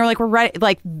 and they were like, "We're ready.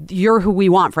 Like you're who we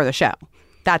want for the show.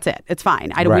 That's it. It's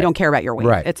fine. We don't care about your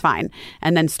weight. It's fine."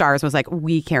 And then Starz was like,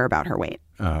 "We care about her weight."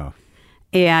 Oh,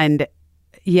 and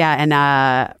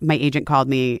my agent called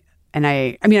me, and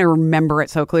I remember it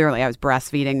so clearly. I was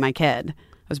breastfeeding my kid.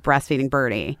 I was breastfeeding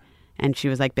Birdie, and she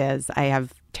was like, "Biz, I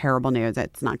have terrible news.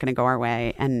 It's not going to go our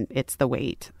way, and it's the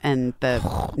weight, and the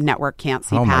network can't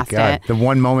see past it." The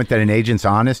one moment that an agent's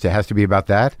honest, it has to be about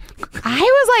that. I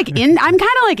was like, I'm kind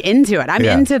of like into it. I'm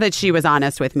into that she was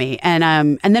honest with me,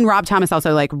 and then Rob Thomas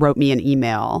also like wrote me an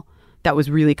email that was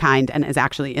really kind and is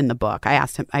actually in the book. I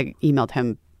emailed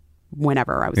him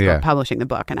whenever I was publishing the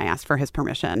book, and I asked for his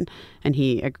permission, and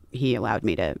he allowed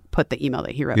me to put the email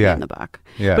that he wrote me in the book.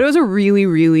 But it was a really,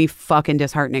 really fucking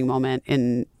disheartening moment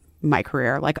in my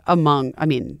career, like among,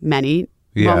 many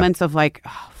moments of like,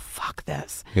 oh, fuck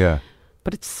this. Yeah.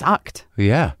 But it sucked.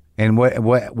 Yeah. And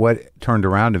what turned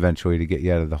around eventually to get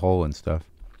you out of the hole and stuff?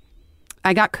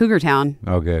 I got Cougar Town.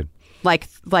 Oh, good. Like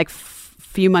a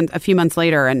few months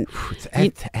later, and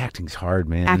acting's hard,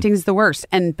 man. Acting's the worst.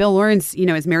 And Bill Lawrence,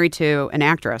 is married to an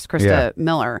actress, Krista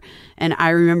Miller. And I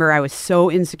remember I was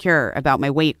so insecure about my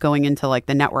weight going into like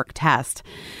the network test.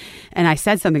 And I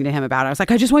said something to him about it. I was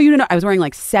like, I just want you to know, I was wearing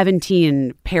like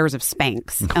 17 pairs of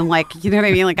Spanx. And like, you know what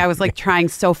I mean? Like I was like trying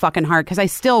so fucking hard because I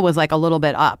still was like a little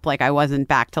bit up. Like I wasn't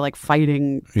back to like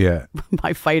fighting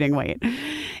my fighting weight.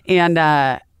 And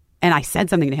I said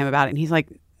something to him about it. And he's like,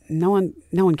 no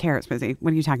one cares, Busy.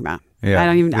 What are you talking about? Yeah,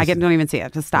 I don't even see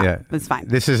it. Just stop. Yeah. It's fine.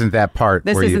 This isn't that part.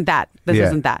 This isn't that.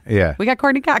 Yeah. We got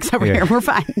Courtney Cox over here. We're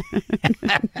fine.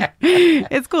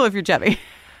 It's cool if you're chubby.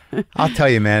 I'll tell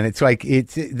you, man. It's like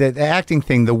the acting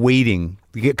thing, the waiting,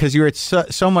 because you're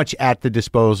so much at the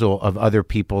disposal of other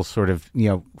people's sort of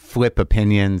flip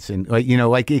opinions, and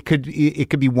like it could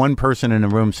be one person in a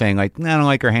room saying like, I don't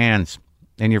like her hands,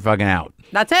 and you're fucking out.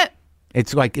 That's it.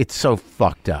 It's like it's so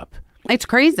fucked up. It's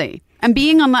crazy. And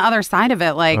being on the other side of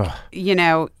it, like,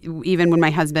 even when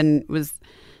my husband was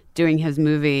doing his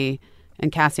movie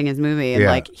and casting his movie and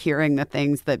like hearing the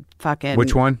things that fucking...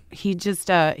 Which one? He just,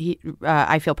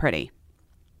 I Feel Pretty.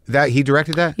 That he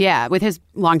directed that? Yeah, with his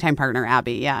longtime partner,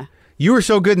 Abby, yeah. You were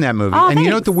so good in that movie. Oh, and thanks.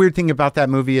 You know what the weird thing about that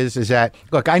movie is that,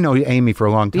 look, I know Amy for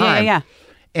a long time. Yeah.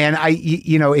 And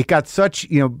it got such,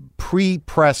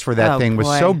 pre-press for that thing was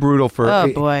so brutal for.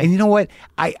 Oh boy! And you know what?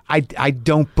 I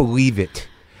don't believe it.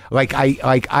 Like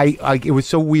it was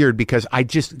so weird because I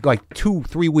just like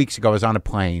 2-3 weeks ago I was on a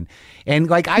plane and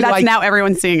like now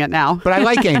everyone's seeing it now. But I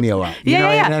like Amy a lot.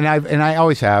 And I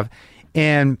always have.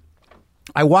 And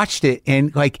I watched it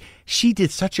and like she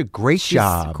did such a great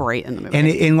job. She's great in the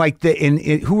movie. And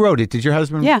who wrote it? Did your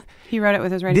husband? Yeah, he wrote it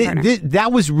with his writing partner.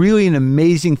 That was really an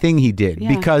amazing thing he did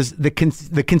because the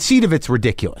conceit of it's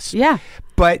ridiculous. Yeah,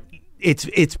 but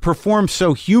it's performed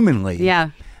so humanly. Yeah.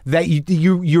 That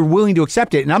you're willing to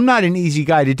accept it, and I'm not an easy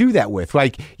guy to do that with.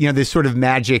 Like this sort of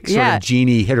magic sort of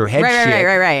genie hit her head shit.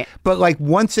 Right. But like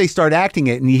once they start acting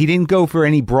it, and he didn't go for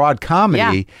any broad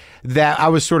comedy, that I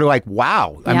was sort of like,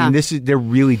 wow. I mean, they're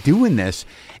really doing this.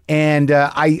 And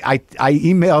I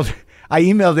emailed I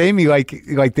emailed Amy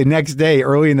like the next day,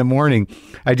 early in the morning.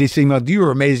 I just emailed, "You were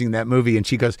amazing in that movie," and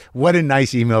she goes, "What a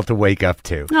nice email to wake up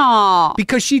to." Aww.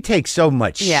 Because she takes so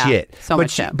much shit. So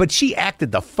much shit. But she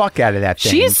acted the fuck out of that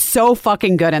thing. She's so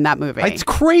fucking good in that movie. It's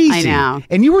crazy. I know.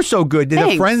 And you were so good.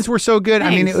 Thanks. The friends were so good.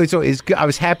 Thanks. I mean, it was I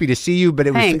was happy to see you, but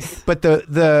it was. Thanks. But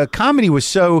the comedy was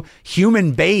so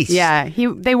human based. Yeah,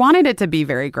 they wanted it to be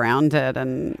very grounded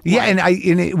and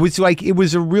and it was like it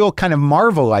was a real kind of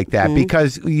marvel like that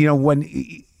because when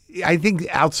I think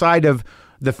outside of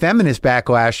the feminist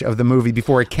backlash of the movie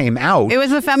before it came out. It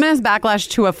was a feminist backlash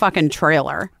to a fucking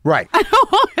trailer. Right.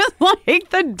 It was like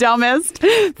the dumbest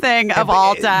thing of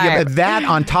all time. Yeah, but that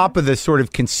on top of the sort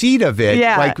of conceit of it,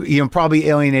 probably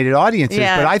alienated audiences.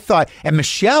 Yeah. But I thought, and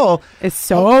Michelle is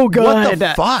so good. What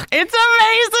the fuck? It's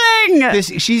amazing.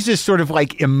 She's just sort of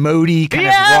like emoty, kind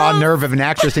of raw nerve of an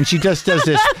actress, and she just does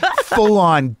this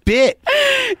full-on bit.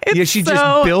 She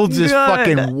just builds this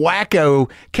fucking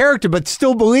wacko character, but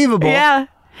still believable. Yeah.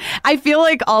 I feel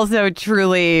like also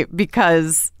truly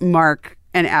because Mark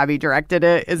and Abby directed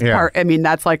it is part. I mean,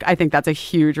 that's like I think that's a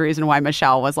huge reason why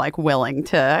Michelle was like willing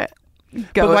to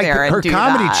go there and her do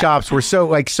comedy that. chops were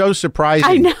so surprising.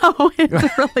 I know,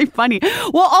 it's really funny.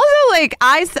 Well, also like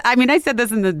I said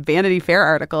this in the Vanity Fair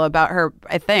article about her.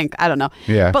 I don't know.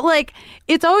 Yeah. But like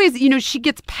it's always she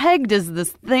gets pegged as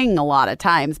this thing a lot of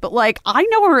times. But like I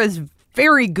know her as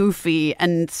very goofy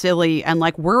and silly, and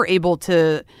like we're able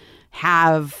to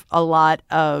have a lot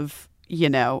of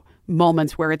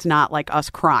moments where it's not like us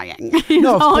crying.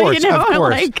 No, of course.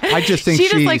 Like, I just think she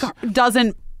just like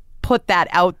doesn't put that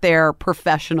out there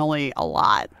professionally a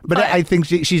lot. But I think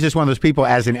she's just one of those people.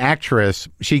 As an actress,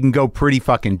 she can go pretty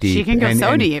fucking deep. She can go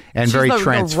so deep and she's very the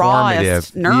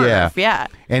transformative. The nerve. Yeah.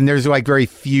 And there's like very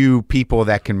few people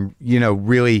that can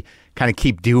really kind of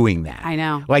keep doing that. I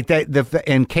know. Like that.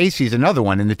 And Casey's another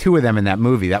one. And the two of them in that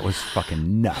movie, that was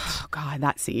fucking nuts. Oh God,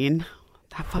 that scene.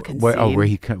 That fucking scene. Oh,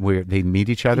 where they meet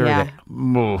each other? Yeah.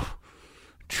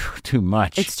 Too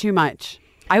much. It's too much.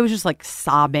 I was just like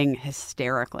sobbing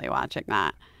hysterically watching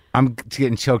that. I'm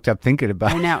getting choked up thinking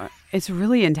about it. I know. It's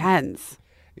really intense.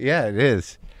 Yeah, it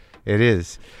is. It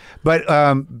is. But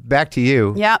back to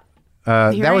you. Yep.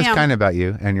 That was kind of about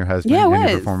you and your husband and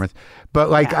your performance. But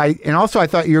like and also I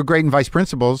thought you were great in Vice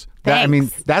Principals. I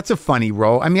mean, that's a funny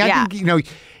role. I mean, I think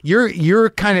you're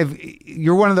kind of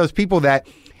one of those people that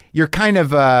you're kind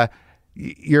of I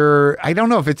don't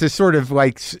know if it's a sort of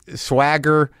like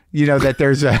swagger, that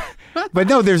there's a but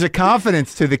no, there's a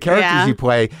confidence to the characters you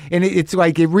play, and it's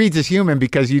like it reads as human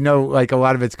because like a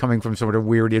lot of it's coming from sort of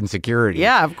weird insecurity.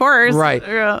 Yeah, of course. Right.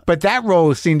 Yeah. But that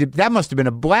role that must have been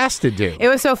a blast to do. It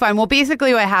was so fun. Well,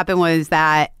 basically what happened was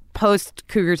that post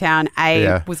Cougar Town,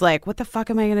 I was like, what the fuck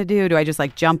am I going to do? Do I just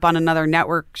like jump on another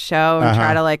network show and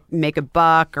try to like make a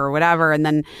buck or whatever? And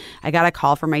then I got a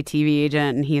call from my TV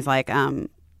agent and he's like, Danny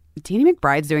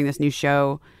McBride's doing this new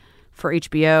show for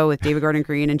HBO with David Gordon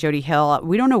Green and Jody Hill.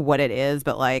 We don't know what it is,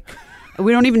 but like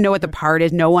we don't even know what the part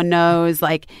is. No one knows.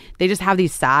 Like they just have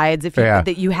these sides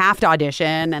that you have to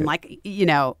audition and like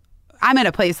I'm at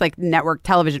a place like network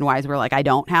television wise where like I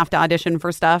don't have to audition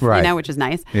for stuff, which is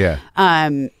nice. Yeah.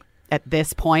 At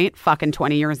this point, fucking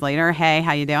 20 years later, hey,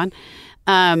 how you doing?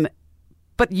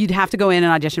 But you'd have to go in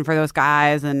and audition for those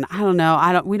guys, and I don't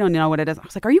know. We don't know what it is. I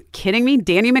was like, are you kidding me?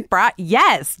 Danny McBride?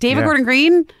 Yes. David Gordon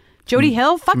Green? Jody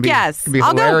Hill? Fuck yes. It'd be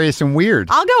hilarious and weird.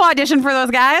 I'll go audition for those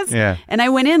guys. Yeah. And I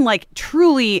went in like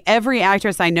truly every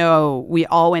actress I know, we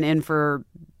all went in for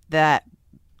that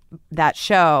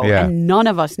show, and none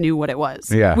of us knew what it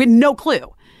was. Yeah. We had no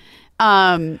clue.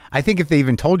 I think if they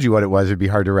even told you what it was, it'd be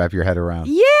hard to wrap your head around.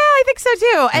 Yeah, I think so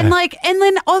too. And and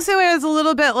then also it was a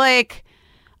little bit like,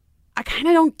 I kind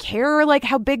of don't care like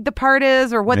how big the part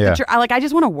is or what I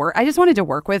just want to work. I just wanted to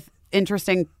work with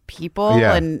interesting people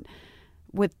and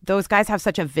with those guys have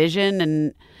such a vision.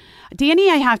 And Danny,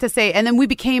 I have to say, and then we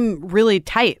became really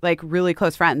tight, like really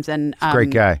close friends. And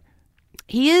great guy.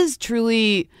 He is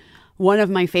truly one of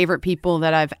my favorite people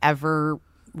that I've ever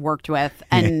worked with,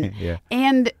 and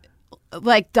and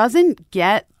like doesn't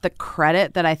get the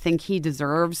credit that I think he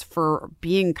deserves for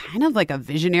being kind of like a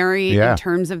visionary in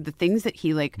terms of the things that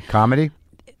he like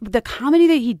the comedy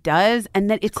that he does, and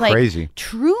that it's like crazy.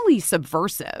 Truly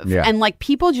subversive. And like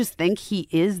people just think he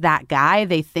is that guy.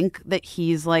 They think that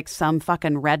he's like some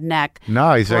fucking redneck.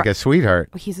 No, he's like a sweetheart.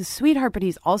 He's a sweetheart, but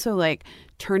he's also like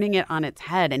turning it on its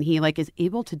head, and he like is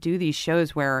able to do these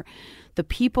shows where the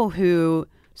people who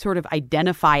sort of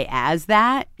identify as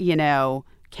that,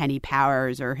 Kenny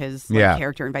Powers or his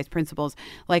character in Vice Principals,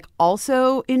 like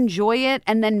also enjoy it,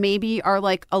 and then maybe are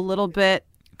like a little bit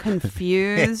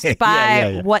confused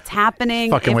by what's happening.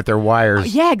 Fucking with their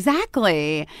wires. Yeah,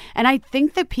 exactly. And I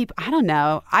think that people, I don't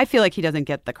know, I feel like he doesn't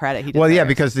get the credit he deserves. Well, yeah,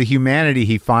 because the humanity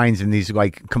he finds in these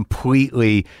like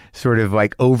completely sort of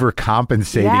like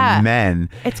overcompensating men.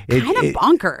 It's kind of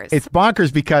bonkers. It's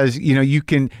bonkers because, you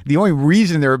know, the only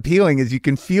reason they're appealing is you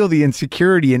can feel the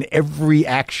insecurity in every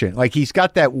action. Like he's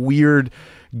got that weird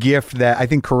gift that I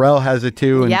think Carell has it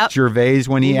too, and Gervais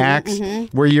when he acts,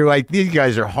 where you're like, these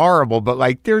guys are horrible, but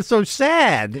like they're so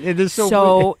sad. It is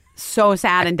so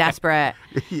sad and desperate.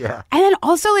 Yeah. And then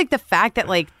also like the fact that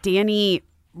like Danny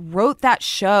wrote that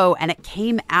show and it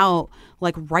came out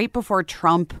like right before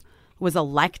Trump was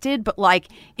elected, but like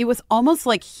it was almost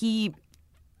like he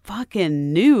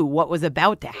fucking knew what was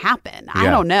about to happen. I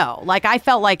don't know. Like I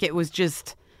felt like it was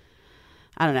just,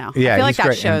 I don't know. Yeah, I feel like that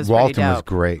great. show's and Walton pretty dope. was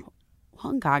great.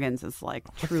 Walton Goggins is like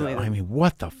truly. I mean,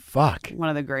 what the fuck? One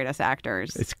of the greatest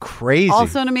actors. It's crazy.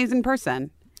 Also an amazing person.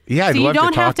 Yeah, I'd so you love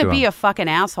don't to talk have to be him. a fucking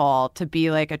asshole to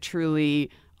be like a truly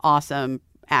awesome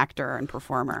actor and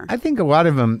performer. I think a lot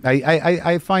of them.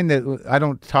 I find that I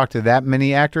don't talk to that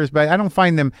many actors, but I don't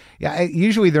find them.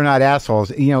 Usually they're not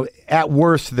assholes. You know, at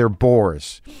worst they're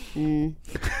bores.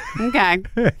 Okay,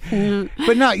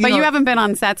 but not. You haven't been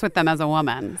on sets with them as a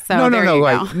woman, so no.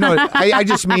 go. No, I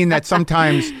just mean that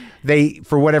sometimes they,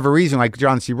 for whatever reason, like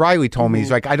John C. Reilly told me, he's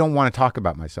like, I don't want to talk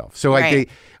about myself. So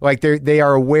like they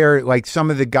are aware. Like some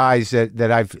of the guys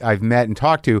that I've met and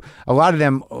talked to, a lot of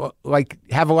them like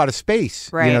have a lot of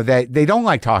space. Right. You know, that they don't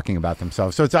like talking about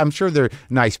themselves. So I'm sure they're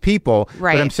nice people.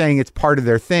 Right. But I'm saying it's part of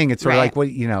their thing. It's sort of Right. like, well,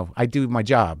 you know, I do my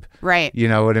job. Right. You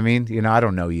know what I mean? You know, I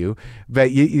don't know you,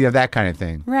 but you know, that kind of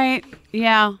thing. Right.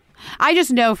 Yeah. I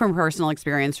just know from personal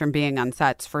experience from being on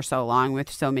sets for so long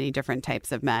with so many different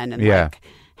types of men and like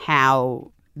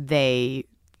how they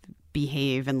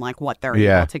behave and like what they're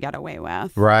able to get away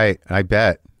with. Right. I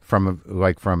bet from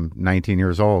 19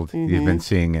 years old, you've been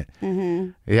seeing it.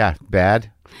 Yeah.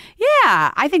 Bad.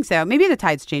 Yeah, I think so. Maybe the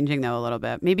tide's changing though a little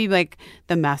bit. Maybe like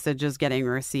the message is getting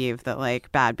received that like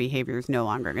bad behavior is no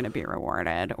longer going to be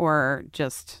rewarded or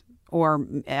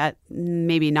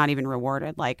maybe not even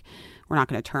rewarded. Like we're not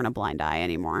going to turn a blind eye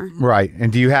anymore. Right.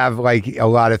 And do you have like a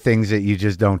lot of things that you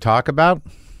just don't talk about?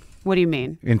 What do you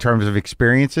mean? In terms of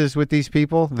experiences with these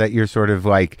people that you're sort of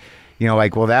like, you know,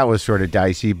 like, well, that was sort of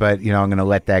dicey, but, you know, I'm going to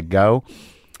let that go.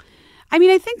 I mean,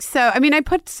 I think so. I mean, I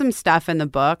put some stuff in the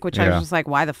book, which I was just like,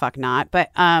 why the fuck not? But,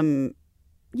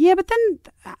 yeah, but then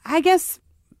I guess,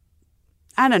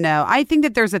 I don't know. I think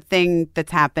that there's a thing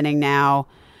that's happening now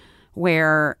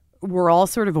where we're all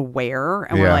sort of aware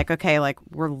and we're like, okay, like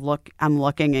I'm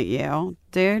looking at you,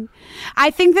 dude.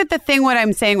 I think that the thing, what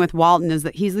I'm saying with Walton is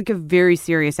that he's like a very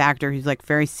serious actor who's like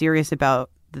very serious about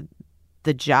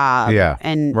the job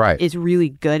and is really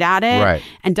good at it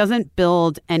and doesn't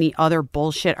build any other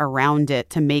bullshit around it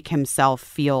to make himself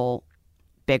feel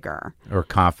bigger or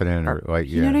confident or like,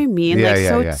 you know what I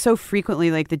mean? So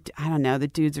frequently, like I don't know, the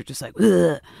dudes are just like,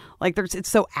 ugh. Like it's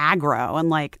so aggro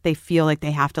and like they feel like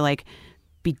they have to like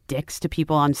be dicks to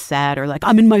people on set or like,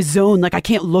 I'm in my zone. Like I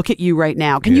can't look at you right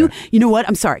now. Can you know what?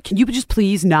 I'm sorry. Can you just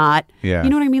please not? Yeah. You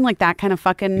know what I mean? Like that kind of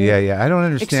fucking I don't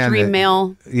understand extreme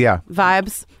male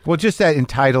vibes. Well, just that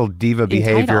entitled diva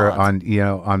behavior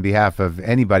on behalf of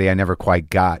anybody I never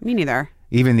quite got. Me neither.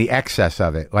 Even the excess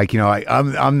of it, like, you know,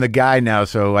 I'm the guy now,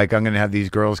 so like I'm gonna have these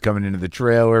girls coming into the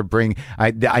trailer.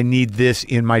 I need this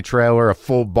in my trailer, a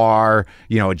full bar,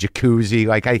 you know, a jacuzzi.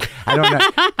 Like I don't know,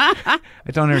 I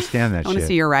don't understand that shit. I want to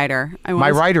see your rider.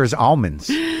 My rider is almonds.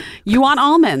 You want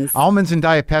almonds? Almonds and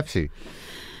Diet Pepsi.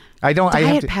 I don't.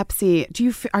 Diet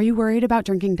Pepsi. Are you worried about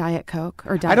drinking Diet Coke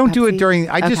or Diet Pepsi? I don't do it during.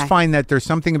 I just find that there's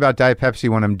something about Diet Pepsi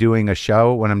when I'm doing a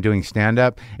show, when I'm doing stand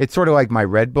up. It's sort of like my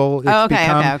Red Bull.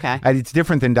 Okay. It's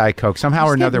different than Diet Coke somehow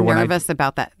or another. I'm nervous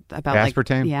about that. About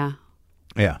aspartame. Like,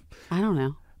 yeah. I don't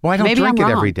know. Well, I don't drink it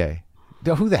every day.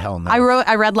 Who the hell knows?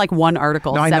 I read like one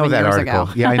article. No, I know that article.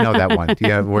 Ago. Yeah, I know that one.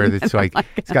 Yeah, where it's like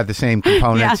it's got the same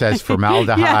components as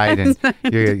formaldehyde, and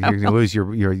you're gonna lose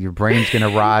your brain's gonna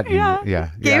rot.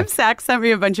 And, Gabe Sachs sent me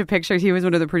a bunch of pictures. He was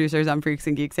one of the producers on Freaks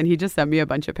and Geeks, and he just sent me a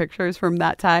bunch of pictures from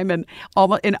that time. And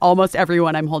almost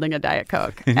everyone, I'm holding a Diet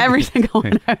Coke. Every single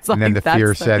one. I was and then the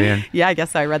fear set in. Yeah, I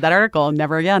guess so. I read that article and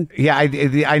never again. Yeah,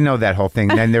 I know that whole thing.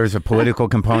 Then there was a political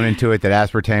component to it that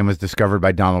aspartame was discovered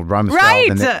by Donald Rumsfeld.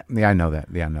 Right. I know that.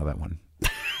 Yeah, I know that one.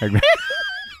 You're like,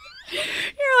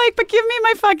 but give me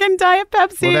my fucking Diet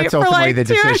Pepsi. Well, that's ultimately the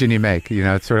decision you make. You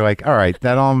know, it's sort of like, all right,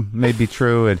 that all may be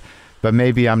true, but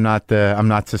maybe I'm not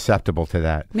susceptible to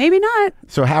that. Maybe not.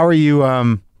 So how are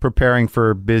you preparing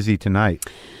for Busy tonight?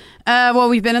 Well,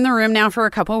 we've been in the room now for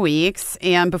a couple of weeks.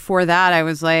 And before that, I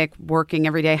was like working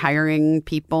every day, hiring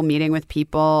people, meeting with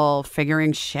people,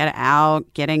 figuring shit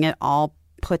out, getting it all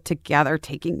put together,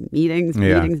 taking meetings.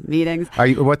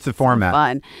 What's the format?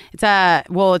 Fun. It's a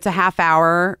half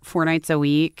hour, 4 nights a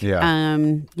week. Yeah.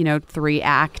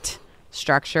 3-act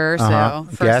structure. So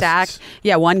first act,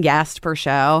 1 guest per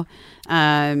show.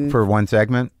 For one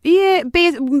segment? Yeah,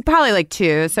 probably like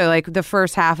 2. So like the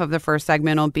first half of the first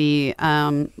segment will be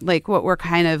like what we're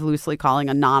kind of loosely calling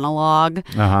a monologue.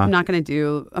 I'm not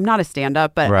a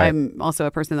stand-up, but I'm also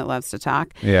a person that loves to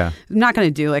talk. Yeah. I'm not going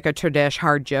to do like a tradish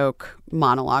hard joke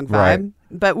monologue vibe,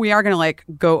 but we are going to like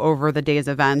go over the day's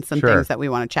events and things that we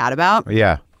want to chat about.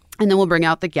 Yeah. And then we'll bring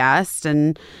out the guest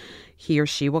and he or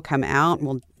she will come out and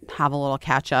we'll have a little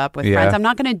catch up with friends. I'm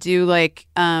not going to do like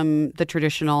the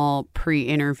traditional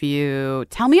pre-interview.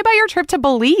 Tell me about your trip to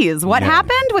Belize. What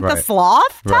happened with the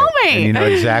sloth? Tell me. And you know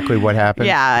exactly what happened.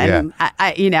 And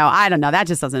I don't know. That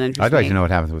just doesn't interest me. I'd like to know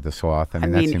what happens with the sloth. I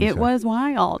mean it was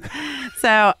wild.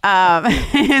 So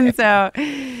and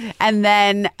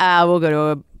then we'll go to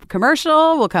a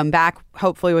commercial. We'll come back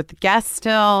hopefully with the guest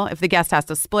still. If the guest has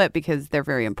to split because they're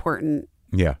very important.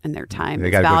 Yeah, and their time they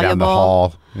got to go down the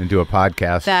hall and do a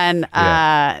podcast.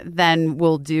 Then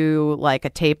we'll do like a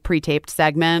pre-taped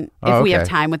segment. If we have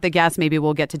time with the guests, maybe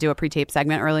we'll get to do a pre-taped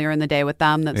segment earlier in the day with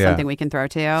them. That's something we can throw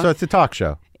to. So it's a talk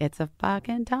show. It's a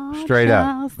fucking talk Straight show.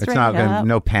 Up. It's not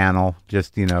no panel.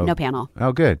 Just no panel.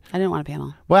 Oh, good. I didn't want a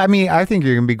panel. Well, I mean, I think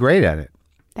you're gonna be great at it.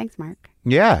 Thanks, Mark.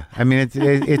 Yeah, I mean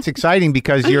it's exciting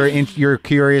because you're a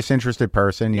curious, interested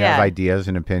person. You have ideas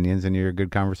and opinions, and you're a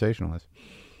good conversationalist.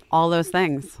 All those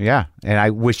things. Yeah. And I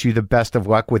wish you the best of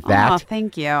luck with that. Oh,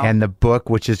 thank you. And the book,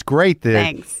 which is great.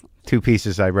 Thanks. 2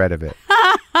 pieces I read of it.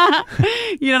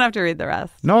 You don't have to read the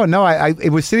rest. No,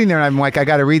 it was sitting there and I'm like, I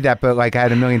got to read that. But like I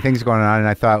had a million things going on and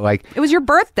I thought like. It was your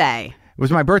birthday. It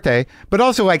was my birthday. But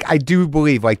also like I do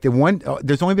believe like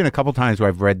there's only been a couple times where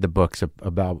I've read the books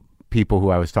about people who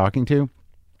I was talking to.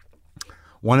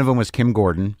 One of them was Kim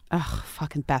Gordon. Ugh,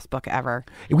 fucking best book ever.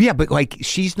 Yeah, but like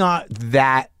she's not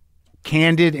that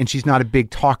candid and she's not a big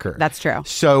talker. That's true.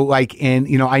 So like, and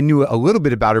I knew a little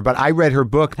bit about her, but I read her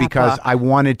book because I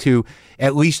wanted to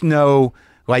at least know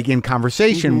like in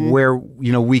conversation where,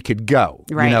 we could go,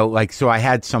 like, so I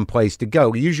had some place to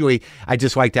go. Usually I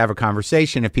just like to have a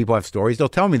conversation. If people have stories, they'll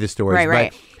tell me the stories.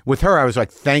 Right. But with her, I was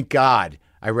like, thank God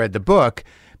I read the book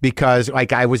because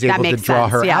like I was able to draw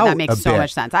her out. Yeah, that makes so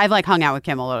much sense. I've like hung out with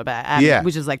Kim a little bit,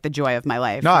 which is like the joy of my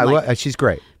life. No, she's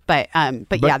great. But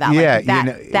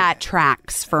that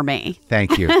tracks for me.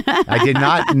 Thank you. I did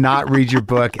not read your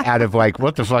book out of like,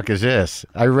 what the fuck is this?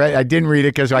 I didn't read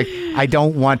it because like I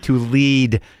don't want to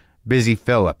lead Busy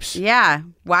Phillips. Yeah.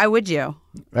 Why would you?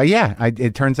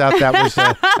 It turns out that was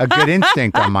a good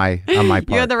instinct on my part.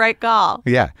 You had the right call.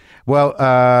 Yeah. Well,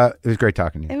 it was great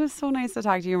talking to you. It was so nice to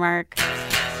talk to you, Mark.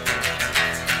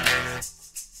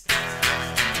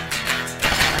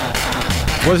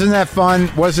 Wasn't that fun?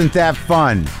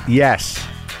 Yes.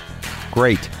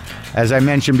 Great. As I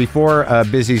mentioned before,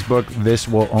 Busy's book, This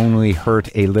Will Only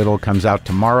Hurt a Little, comes out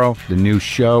tomorrow. The new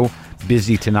show,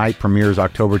 Busy Tonight, premieres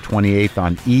October 28th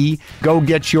on E! Go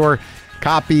get your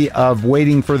copy of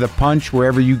Waiting for the Punch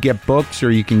wherever you get books,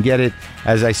 or you can get it,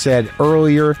 as I said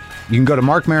earlier. You can go to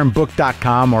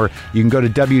markmaronbook.com or you can go to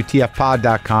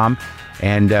WTFpod.com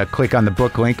and click on the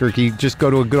book link, or you can just go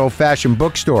to a good old-fashioned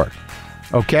bookstore.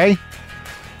 Okay?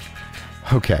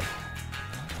 Okay.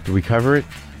 Did we cover it?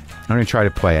 I'm going to try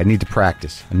to play. I need to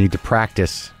practice.